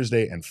for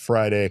Thursday and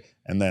Friday,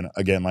 and then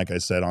again, like I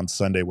said, on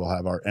Sunday we'll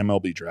have our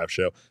MLB Draft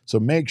show. So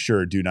make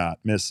sure not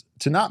miss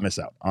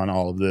out on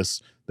all of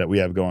this that we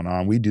have going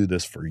on. We do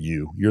this for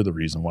you. You're the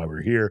reason why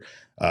we're here.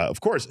 Of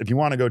course, if you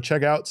want to go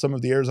check out some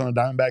of the Arizona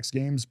Diamondbacks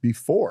games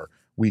before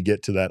we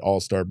get to that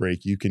All-Star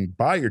break, you can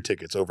buy your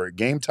tickets over at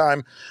Game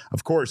Time.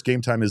 Of course,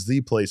 Game Time is the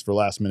place for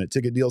last-minute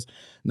ticket deals,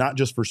 not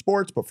just for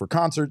sports, but for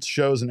concerts,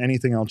 shows, and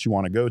anything else you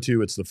want to go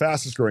to. It's the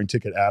fastest-growing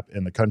ticket app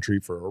in the country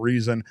for a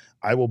reason.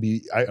 I want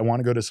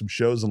to go to some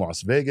shows in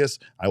Las Vegas.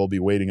 I will be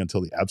waiting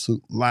until the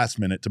absolute last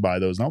minute to buy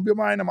those, and I'll be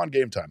buying them on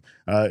Game Time.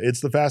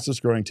 It's the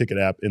fastest-growing ticket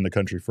app in the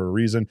country for a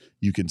reason.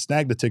 You can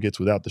snag the tickets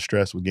without the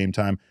stress with Game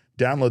Time.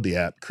 Download the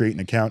app, create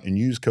an account, and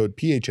use code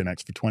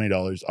PHNX for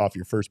 $20 off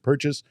your first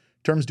purchase.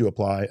 Terms do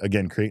apply.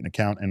 Again, create an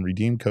account and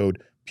redeem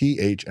code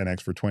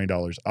PHNX for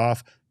 $20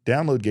 off.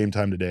 Download Game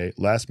Time today.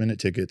 Last minute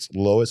tickets,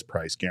 lowest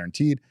price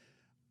guaranteed.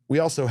 We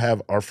also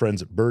have our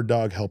friends at Bird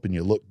Dog helping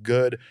you look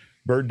good.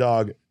 Bird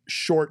Dog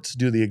shorts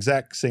do the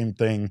exact same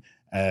thing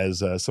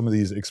as some of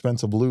these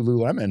expensive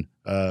Lululemon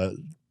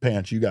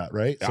pants you got,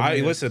 right?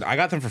 Listen, I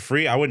got them for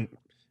free. I wouldn't.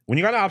 When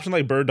you got an option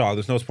like Bird Dog,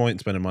 there's no point in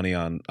spending money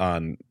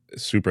on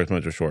super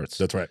expensive shorts.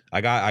 That's right.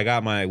 I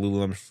got my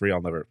Lululemon for free.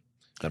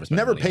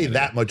 never pay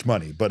that much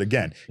money. But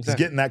again, he's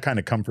getting that kind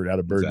of comfort out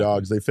of bird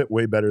dogs. They fit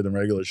way better than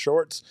regular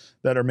shorts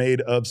that are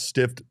made of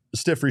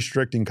stiff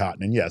restricting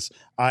cotton. And yes,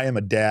 I am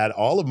a dad.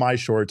 All of my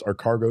shorts are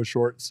cargo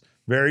shorts.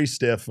 Very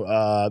stiff.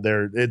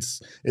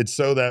 It's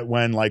so that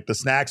when like the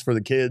snacks for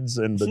the kids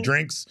and the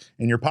drinks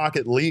in your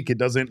pocket leak, it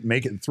doesn't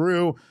make it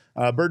through.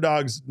 Bird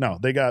dogs, no,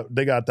 they got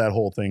that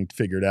whole thing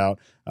figured out.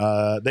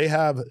 They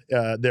have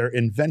their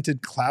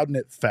invented cloud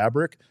knit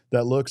fabric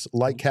that looks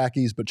like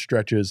khakis but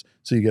stretches,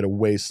 so you get a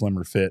way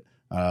slimmer fit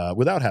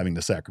without having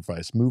to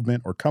sacrifice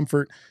movement or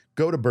comfort.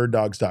 Go to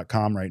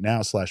birddogs.com right now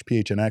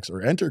 /PHNX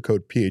or enter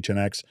code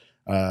PHNX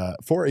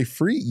for a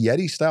free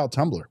Yeti-style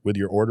tumbler with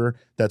your order.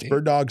 That's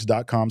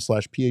birddogs.com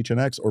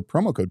 /PHNX or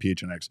promo code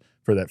PHNX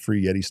for that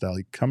free Yeti-style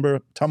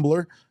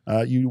tumbler.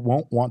 You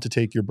won't want to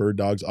take your bird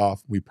dogs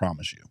off, we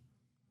promise you.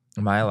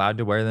 Am I allowed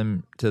to wear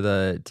them to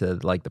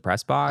the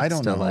press box? I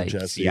don't know, like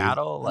Jesse.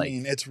 Seattle. I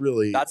mean, it's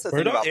really that's the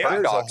thing about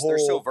bird dogs. They're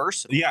so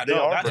versatile. Yeah,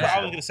 no, that's what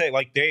I was gonna say.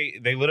 Like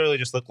they literally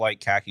just look like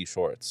khaki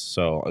shorts.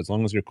 So as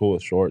long as you're cool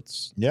with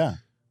shorts, yeah.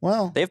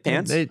 Well, they have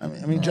pants. I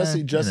mean,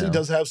 Jesse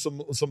does have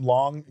some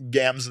long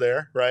gams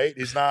there, right?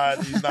 He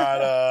doesn't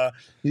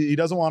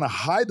want to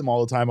hide them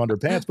all the time under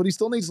pants, but he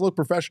still needs to look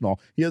professional.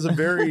 He has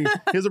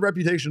a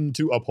reputation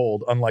to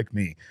uphold, unlike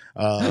me.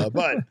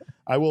 But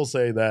I will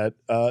say that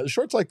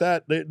shorts like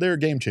that, they're a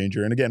game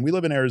changer. And again, we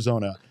live in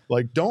Arizona.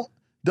 Like, don't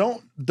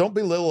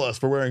belittle us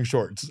for wearing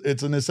shorts.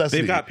 It's a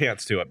necessity. they've got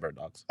pants too at Bird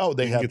Dogs. Oh,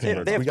 they have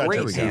pants. They have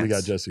great pants. We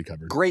got Jesse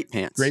covered. Great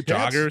pants. Great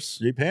pants. Joggers.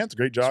 Great pants.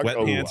 Great joggers.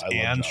 Sweatpants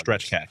and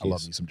stretch khakis. I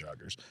love me some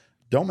joggers.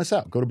 Don't miss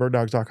out. Go to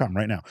birddogs.com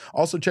right now.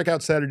 Also, check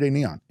out Saturday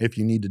Neon. If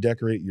you need to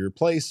decorate your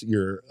place,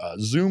 your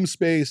Zoom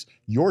space,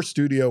 your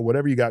studio,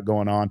 whatever you got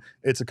going on,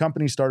 it's a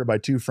company started by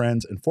two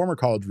friends and former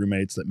college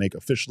roommates that make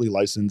officially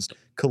licensed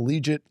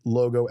collegiate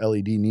logo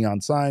LED neon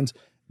signs.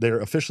 They're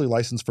officially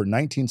licensed for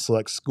 19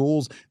 select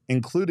schools,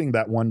 including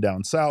that one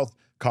down south,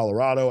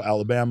 Colorado,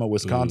 Alabama,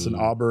 Wisconsin,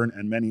 Auburn,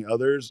 and many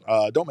others.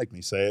 Don't make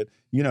me say it.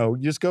 You know,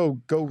 just go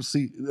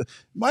see.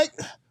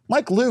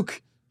 Mike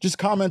Luke just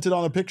commented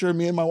on a picture of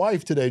me and my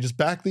wife today. Just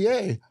back the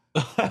A.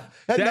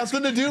 Had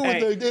nothing to do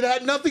with it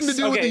had nothing to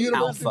do with the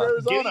University of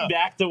Arizona. Getting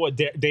back to what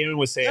Damon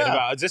was saying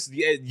about just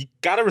you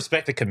gotta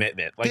respect the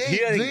commitment. Like he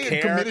doesn't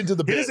care. Committed to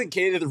the bit. He doesn't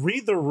care to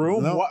read the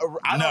room. No.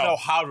 I don't know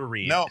how to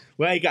read. No,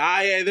 like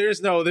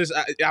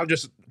I'll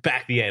just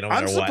back the A no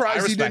matter I'm what.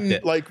 surprised he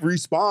didn't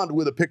respond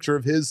with a picture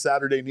of his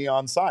Saturday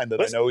neon sign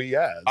that I know he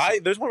has.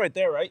 There's one right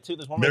there, right? Too.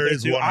 There's one. There right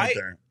is there too. one right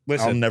there.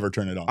 Listen, I'll never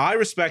turn it on. I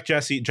respect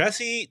Jesse. You do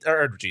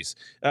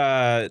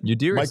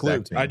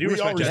respect me. I do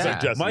respect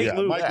Jesse. Mike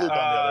Luke. Mike Luke, on the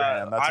other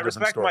hand, that's I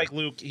respect Mike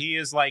Luke. He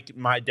is like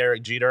my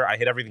Derek Jeter. I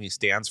hate everything he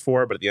stands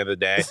for, but at the end of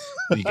the day,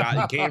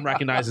 game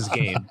recognizes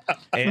game,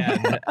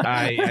 and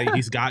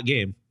he's got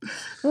game.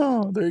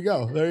 Oh, there you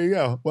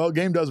go. Well,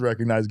 game does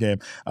recognize game,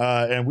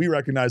 and we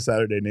recognize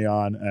Saturday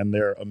Neon, and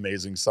they're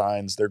amazing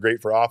signs. They're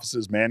great for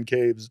offices, man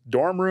caves,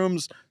 dorm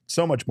rooms,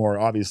 so much more.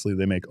 Obviously,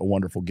 they make a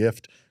wonderful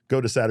gift. Go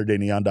to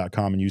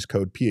SaturdayNeon.com and use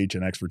code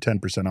PHNX for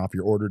 10% off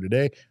your order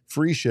today.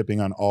 Free shipping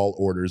on all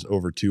orders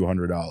over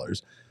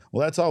 $200.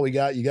 Well, that's all we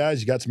got, you guys.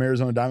 You got some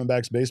Arizona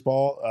Diamondbacks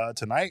baseball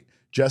tonight.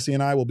 Jesse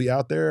and I will be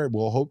out there.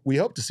 We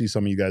hope to see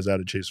some of you guys out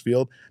at Chase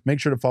Field. Make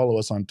sure to follow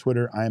us on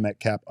Twitter. I am at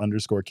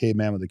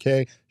Cap_Caveman with a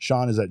K.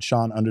 Sean is at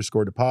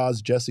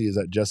Sean_DePaz. Jesse is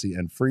at Jesse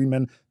N.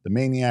 Friedman. The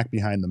maniac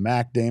behind the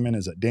Mac, Damon,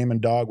 is at Damon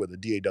Dog with a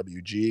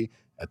DAWG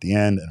at the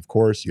end. And of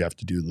course, you have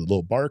to do the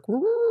little bark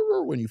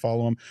when you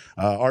follow him.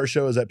 Our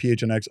show is at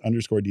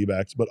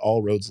PHNX_DBacks, but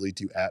all roads lead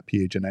to at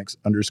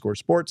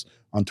PHNX_sports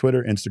on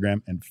Twitter,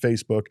 Instagram, and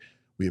Facebook.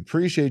 We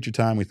appreciate your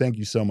time. We thank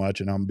you so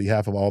much. And on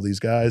behalf of all these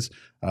guys,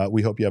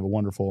 we hope you have a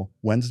wonderful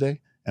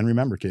Wednesday. And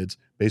remember, kids,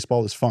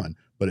 baseball is fun,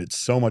 but it's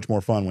so much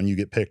more fun when you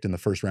get picked in the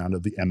first round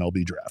of the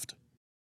MLB Draft.